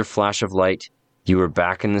 In another flash of light, you are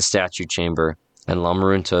back in the statue chamber, and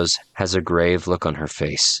Lamaruntos has a grave look on her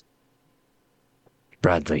face.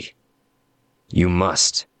 "Bradley, you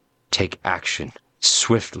must take action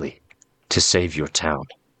swiftly to save your town."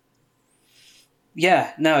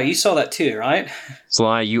 Yeah, no, you saw that too, right?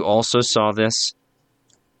 Sly, you also saw this.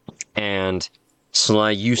 And Sly,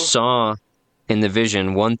 you saw in the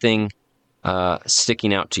vision one thing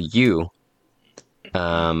sticking out to you.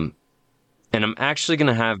 And I'm actually going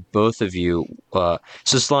to have both of you... so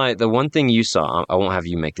Sly, the one thing you saw, I won't have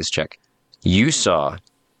you make this check. You saw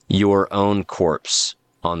your own corpse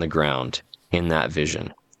on the ground in that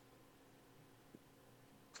vision.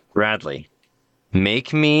 Bradley,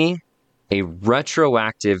 make me a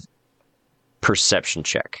retroactive perception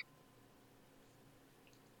check.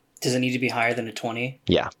 Does it need to be higher than a 20?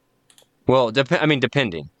 Yeah. Well,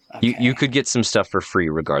 depending. Okay. You could get some stuff for free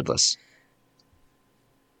regardless.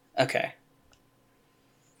 Okay.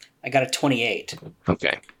 I got a 28.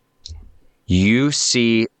 Okay. You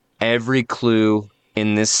see every clue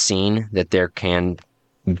in this scene that there can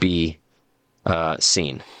be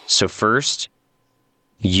seen. So first,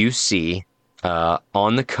 you see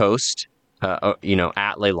on the coast, at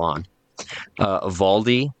Leylon,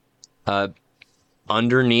 Valdi,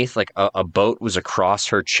 underneath, like a boat was across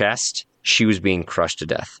her chest. She was being crushed to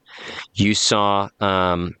death. You saw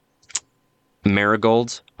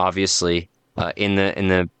Marigold, obviously, in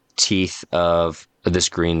the teeth of this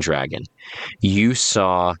green dragon. You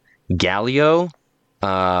saw Galio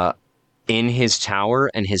in his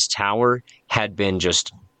tower, and his tower had been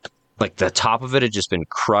just, like, the top of it had just been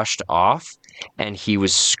crushed off, and he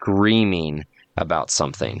was screaming about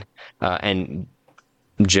something, and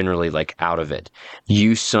generally, like, out of it.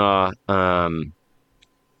 You saw,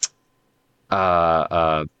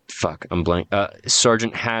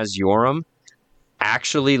 Sergeant Haz Yoram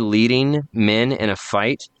actually leading men in a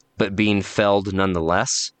fight, but being felled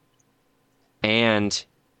nonetheless. And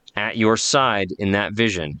at your side in that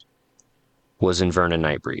vision was Inverna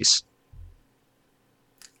Nightbreeze.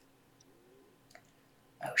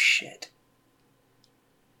 Oh, shit.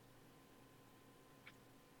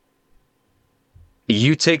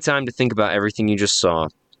 You take time to think about everything you just saw.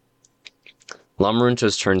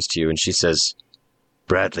 Lamaruntos turns to you and she says,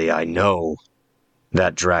 Bradley, I know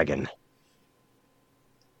that dragon.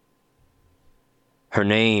 Her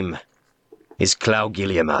name is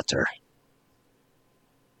Claugiliamater.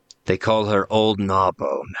 They call her Old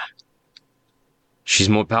Gnawbone. She's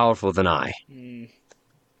more powerful than I.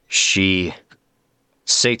 She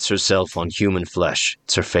sates herself on human flesh.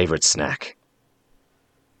 It's her favorite snack.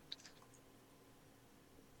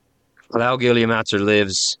 Claugiliamater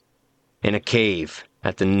lives in a cave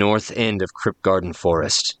at the north end of Crypt Garden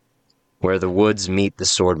Forest, where the woods meet the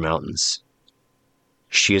Sword Mountains.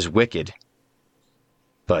 She is wicked,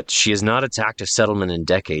 but she has not attacked a settlement in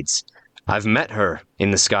decades. I've met her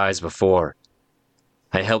in the skies before.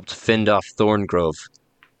 I helped fend off Thorngrove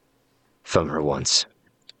from her once.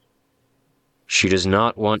 She does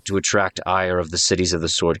not want to attract ire of the cities of the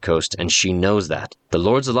Sword Coast, and she knows that. The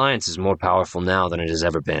Lord's Alliance is more powerful now than it has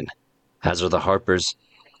ever been, as are the Harpers,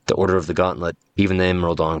 the Order of the Gauntlet, even the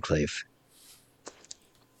Emerald Enclave.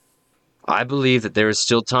 I believe that there is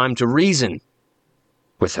still time to reason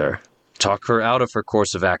with her, talk her out of her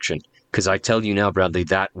course of action, because I tell you now, Bradley,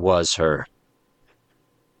 that was her.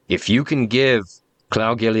 If you can give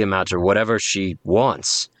Claugiliamater whatever she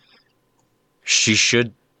wants, she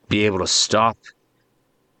should be able to stop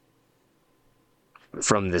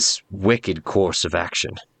from this wicked course of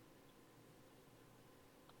action.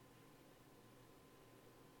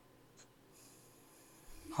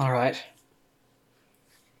 All right.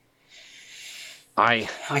 I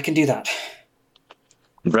can do that.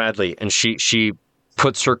 Bradley, and she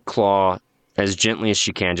puts her claw as gently as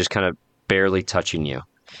she can, just kind of barely touching you.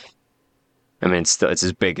 I mean, it's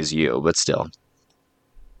as big as you, but still.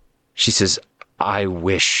 She says, I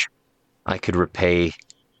wish I could repay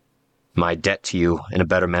my debt to you in a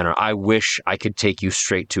better manner. I wish I could take you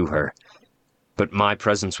straight to her, but my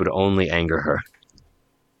presence would only anger her.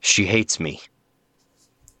 She hates me.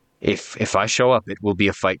 If I show up, it will be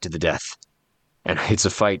a fight to the death. And it's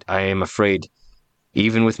a fight I am afraid,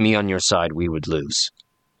 even with me on your side, we would lose.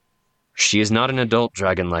 She is not an adult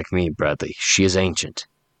dragon like me, Bradley. She is ancient.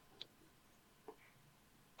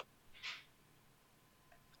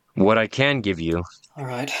 What I can give you... All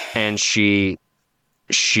right. And she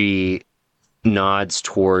nods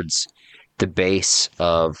towards the base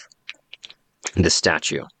of the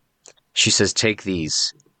statue. She says, take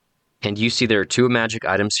these. And you see there are two magic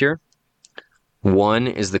items here. One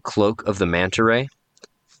is the Cloak of the Manta Ray.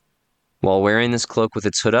 While wearing this cloak with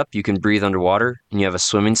its hood up, you can breathe underwater, and you have a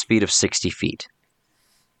swimming speed of 60 feet.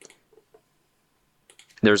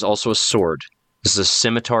 There's also a sword. This is a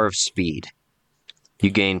Scimitar of Speed. You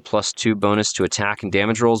gain +2 bonus to attack and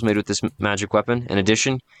damage rolls made with this magic weapon. In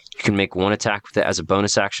addition, you can make one attack with it as a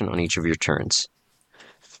bonus action on each of your turns.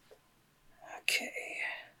 Okay.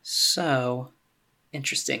 So,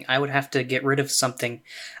 interesting. I would have to get rid of something.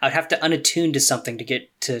 I would have to unattune to something to get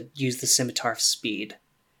to use the Scimitar of Speed.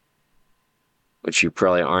 Which you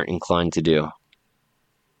probably aren't inclined to do.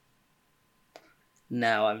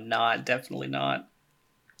 No, I'm not. Definitely not.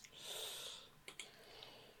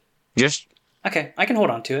 Just... Okay, I can hold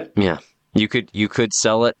on to it. Yeah. You could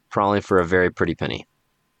sell it probably for a very pretty penny.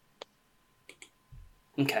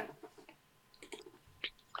 Okay.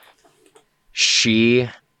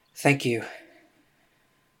 Thank you.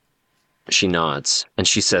 She nods, and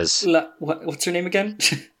she says... what's her name again?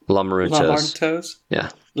 Lamaruntos. Lamaruntos? Yeah.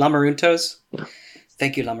 Lamaruntos? Yeah.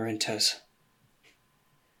 Thank you, Lamaruntos.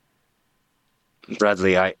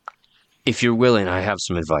 Bradley, if you're willing, I have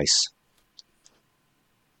some advice.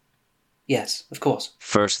 Yes, of course.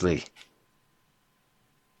 Firstly,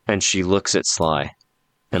 and she looks at Sly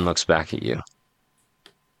and looks back at you.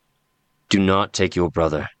 Do not take your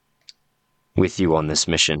brother with you on this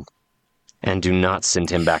mission, and do not send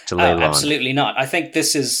him back to Leylon. Absolutely not. I think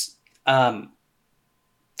this is...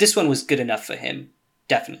 this one was good enough for him.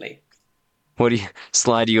 Definitely.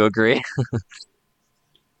 Sly, do you agree?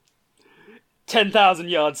 10,000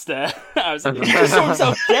 yard stare. I was like, he just saw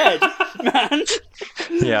himself dead, man.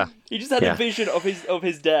 Yeah. He just had a vision of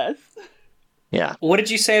his death. Yeah. What did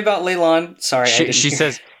you say about Leylon? Sorry, she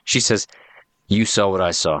says, you saw what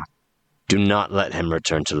I saw. Do not let him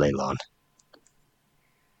return to Leylon.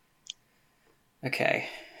 Okay.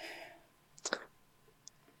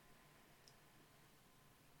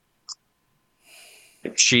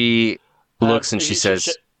 She looks and she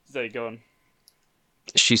says... Sorry, go on.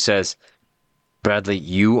 She says, Bradley,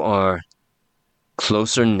 you are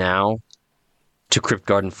closer now to Crypt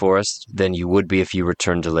Garden Forest than you would be if you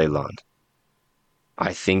returned to Leyland.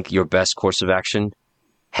 I think your best course of action,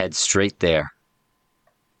 head straight there.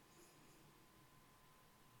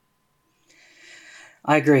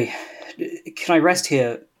 I agree. Can I rest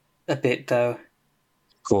here a bit, though?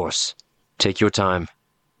 Of course. Take your time.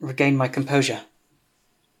 Regain my composure.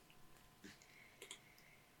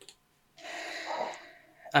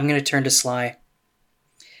 I'm going to turn to Sly.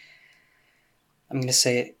 I'm going to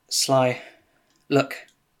say, Sly, look,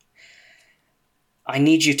 I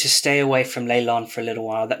need you to stay away from Leyland for a little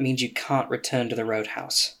while. That means you can't return to the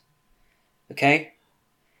roadhouse. Okay?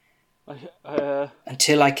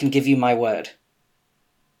 Until I can give you my word.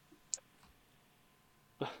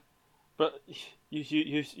 But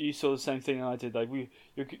you saw the same thing I did. Like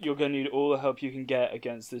you're going to need all the help you can get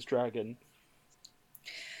against this dragon.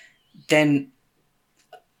 Then,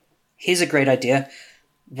 here's a great idea.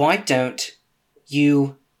 Why don't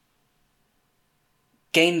you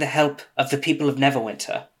gain the help of the people of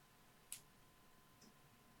Neverwinter?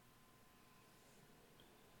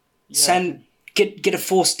 Yeah. Get a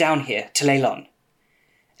force down here to Leyland.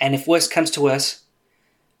 And if worse comes to worse,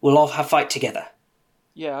 we'll all have fight together.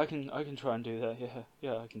 Yeah, I can try and do that.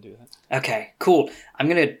 Yeah, I can do that. Okay, cool. I'm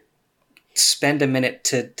gonna spend a minute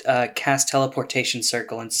to cast Teleportation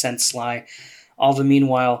Circle and send Sly. All the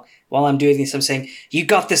meanwhile, while I'm doing this, I'm saying, "You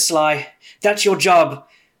got this, Sly. That's your job.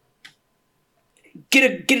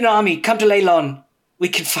 Get an army. Come to Leyland. We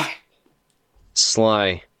can fight."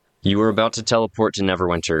 Sly, you are about to teleport to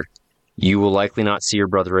Neverwinter. You will likely not see your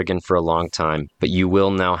brother again for a long time, but you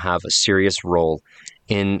will now have a serious role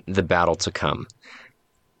in the battle to come.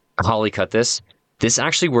 Holly, cut this. This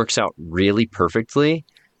actually works out really perfectly.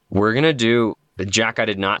 We're going to do... Jack, I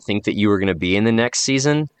did not think that you were going to be in the next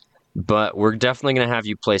season, but we're definitely going to have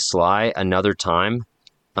you play Sly another time,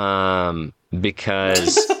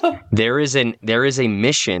 because there is a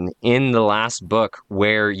mission in the last book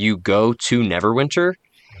where you go to Neverwinter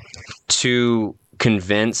to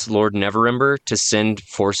convince Lord Neverember to send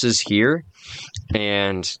forces here,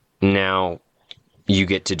 and now you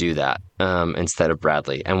get to do that instead of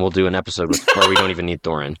Bradley, and we'll do an episode where we don't even need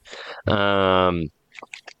Thorin.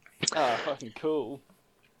 Fucking cool.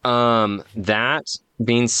 That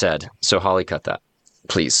being said, so Holly, cut that,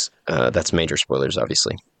 please. That's major spoilers,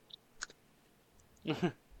 obviously.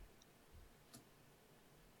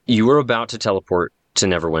 You were about to teleport to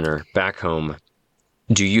Neverwinter, back home.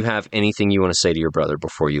 Do you have anything you want to say to your brother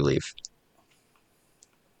before you leave?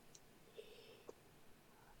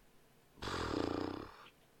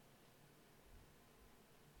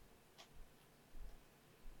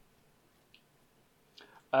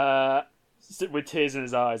 With tears in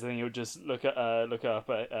his eyes, I think he'll just look up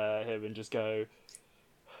at him and just go,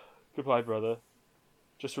 "Goodbye, brother.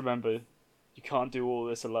 Just remember, you can't do all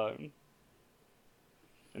this alone."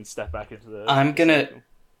 And step back into the... I'm gonna... circle.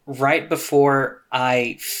 Right before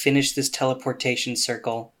I finish this teleportation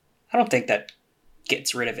circle, I don't think that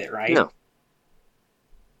gets rid of it, right? No.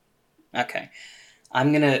 Okay.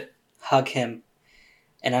 I'm gonna hug him,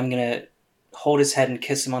 and I'm gonna hold his head and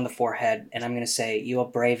kiss him on the forehead, and I'm gonna say, "You are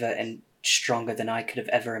braver and stronger than I could have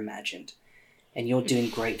ever imagined, and you're doing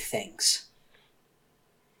great things."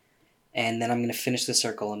 And then I'm gonna finish the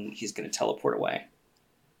circle, and he's gonna teleport away.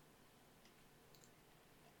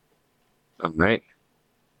 All right.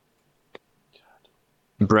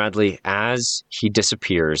 Bradley, as he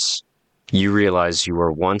disappears, you realize you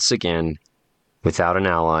are once again without an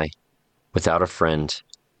ally, without a friend,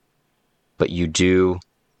 but you do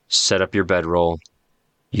set up your bedroll.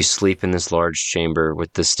 You sleep in this large chamber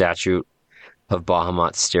with the statue of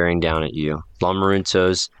Bahamut staring down at you. La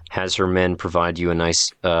Maruntos has her men provide you a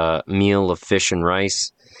nice meal of fish and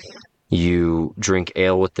rice. You drink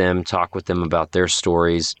ale with them, talk with them about their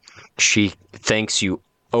stories. She thanks you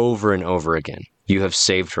over and over again. You have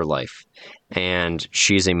saved her life, and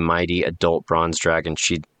she's a mighty adult bronze dragon.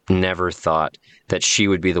 She never thought that she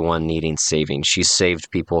would be the one needing saving. She's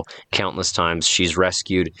saved people countless times. She's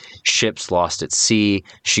rescued ships lost at sea.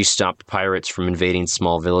 She stopped pirates from invading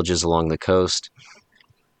small villages along the coast.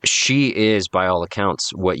 She is, by all accounts,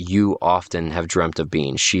 what you often have dreamt of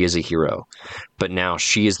being. She is a hero. But now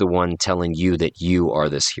she is the one telling you that you are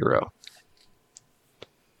this hero.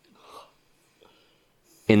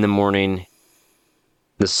 In the morning,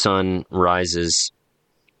 the sun rises.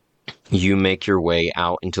 You make your way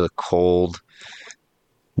out into the cold,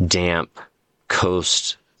 damp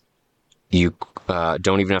coast. You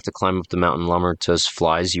don't even have to climb up the mountain. Lamertus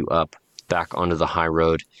flies you up back onto the high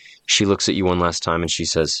road. She looks at you one last time and she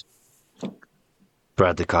says,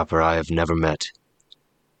 "Bradley Copper, I have never met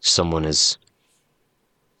someone as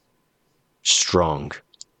strong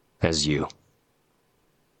as you.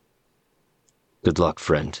 Good luck,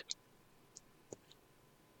 friend.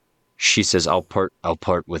 She says, I'll part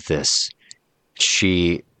with this.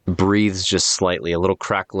 She breathes just slightly. A little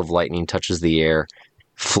crackle of lightning touches the air,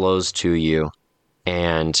 flows to you,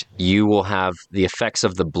 and you will have the effects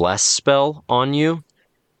of the bless spell on you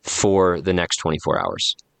for the next 24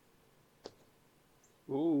 hours.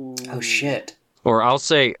 Ooh. Oh shit. Or I'll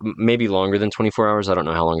say maybe longer than 24 hours. I don't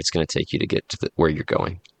know how long it's going to take you to get to where you're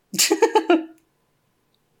going.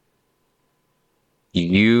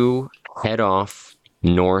 You head off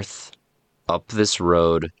north up this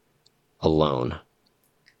road alone.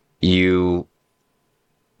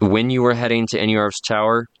 When you were heading to Enyarv's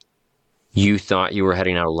tower, you thought you were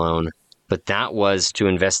heading out alone, but that was to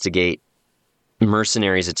investigate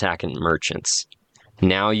mercenaries attacking merchants.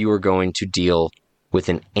 Now you are going to deal with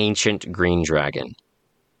an ancient green dragon.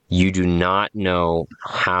 You do not know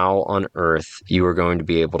how on earth you are going to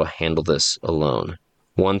be able to handle this alone.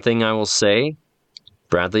 One thing I will say,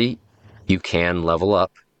 Bradley, you can level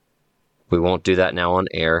up. We won't do that now on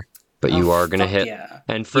air, but you are going to hit. Yeah.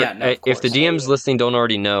 And for if the DMs listening don't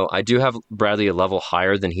already know, I do have Bradley a level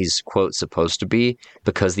higher than he's, quote, supposed to be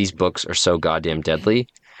because these books are so goddamn deadly.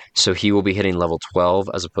 So he will be hitting level 12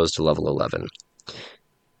 as opposed to level 11.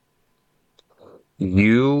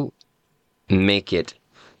 You make it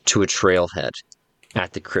to a trailhead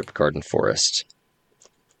at the Crypt Garden Forest.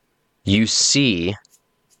 You see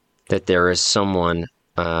that there is someone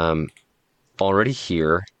already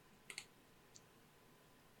here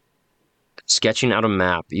sketching out a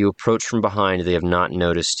map. You approach from behind. They have not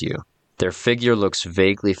noticed you. Their figure looks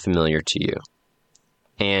vaguely familiar to you.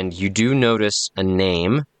 And you do notice a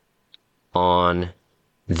name on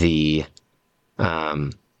the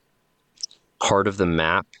part of the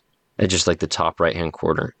map, just like the top right-hand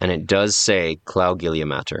corner. And it does say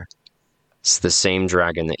Claugiliamater. It's the same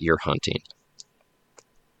dragon that you're hunting.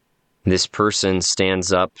 This person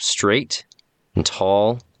stands up straight and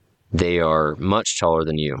tall. They are much taller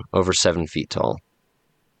than you, over 7 feet tall.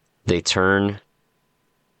 They turn,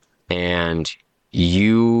 and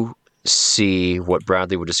you see what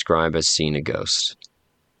Bradley would describe as seeing a ghost.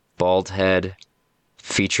 Bald head,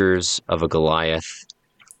 features of a Goliath,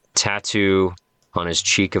 tattoo on his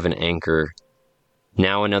cheek of an anchor,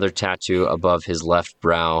 now another tattoo above his left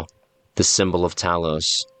brow, the symbol of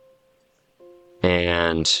Talos.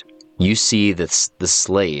 And you see the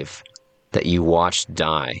slave that you watched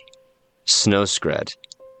die, Snowscred,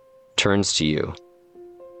 turns to you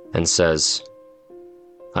and says,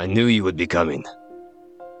 I knew you would be coming.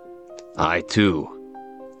 I, too,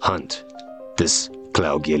 hunt this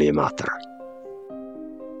Claugiliamater.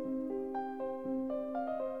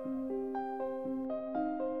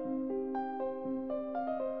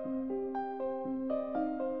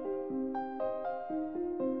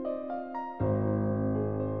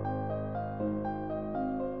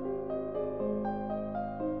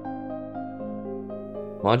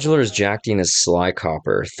 Modular is Jack Dean as Sly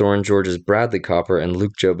Copper, Thorin George as Bradley Copper, and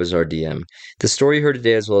Luke Job as our DM. The story you heard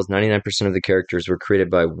today, as well as 99% of the characters, were created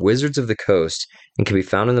by Wizards of the Coast and can be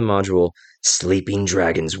found in the module Sleeping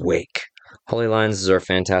Dragon's Wake. Holly Lyons is our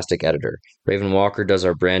fantastic editor. Raven Walker does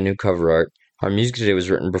our brand new cover art. Our music today was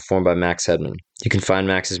written and performed by Max Hedman. You can find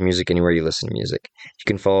Max's music anywhere you listen to music. You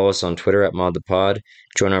can follow us on Twitter at ModThePod,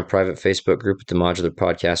 join our private Facebook group at the Modular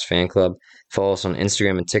Podcast Fan Club, follow us on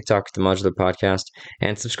Instagram and TikTok at the Modular Podcast,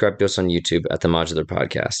 and subscribe to us on YouTube at the Modular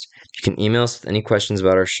Podcast. You can email us with any questions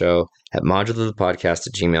about our show at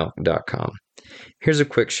modularthepodcast@gmail.com. Here's a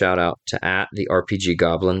quick shout out to at the RPG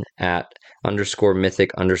Goblin, at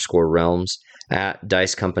 _mythic_realms, at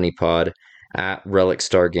Dice Company Pod, at Relic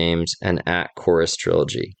Star Games, and at Chorus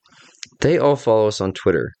Trilogy. They all follow us on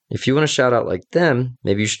Twitter. If you want to shout out like them,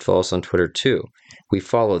 maybe you should follow us on Twitter too. We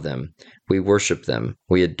follow them. We worship them.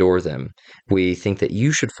 We adore them. We think that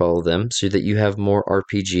you should follow them so that you have more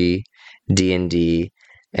RPG, D&D,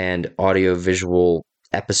 and audio-visual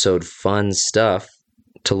episode fun stuff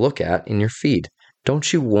to look at in your feed.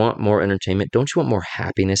 Don't you want more entertainment? Don't you want more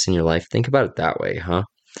happiness in your life? Think about it that way, huh?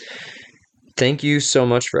 Thank you so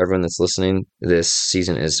much for everyone that's listening. This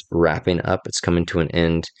season is wrapping up. It's coming to an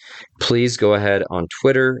end. Please go ahead on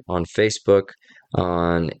Twitter, on Facebook,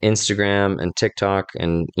 on Instagram and TikTok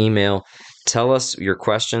and email. Tell us your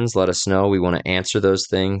questions. Let us know. We want to answer those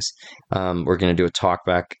things. We're going to do a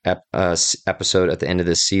talkback episode at the end of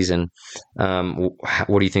this season.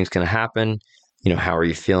 What do you think is going to happen? How are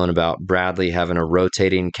you feeling about Bradley having a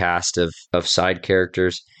rotating cast of side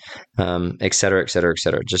characters, et cetera, et cetera, et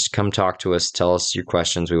cetera. Just come talk to us. Tell us your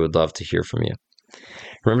questions. We would love to hear from you.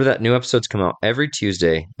 Remember that new episodes come out every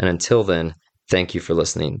Tuesday. And until then, thank you for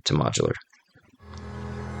listening to Modular.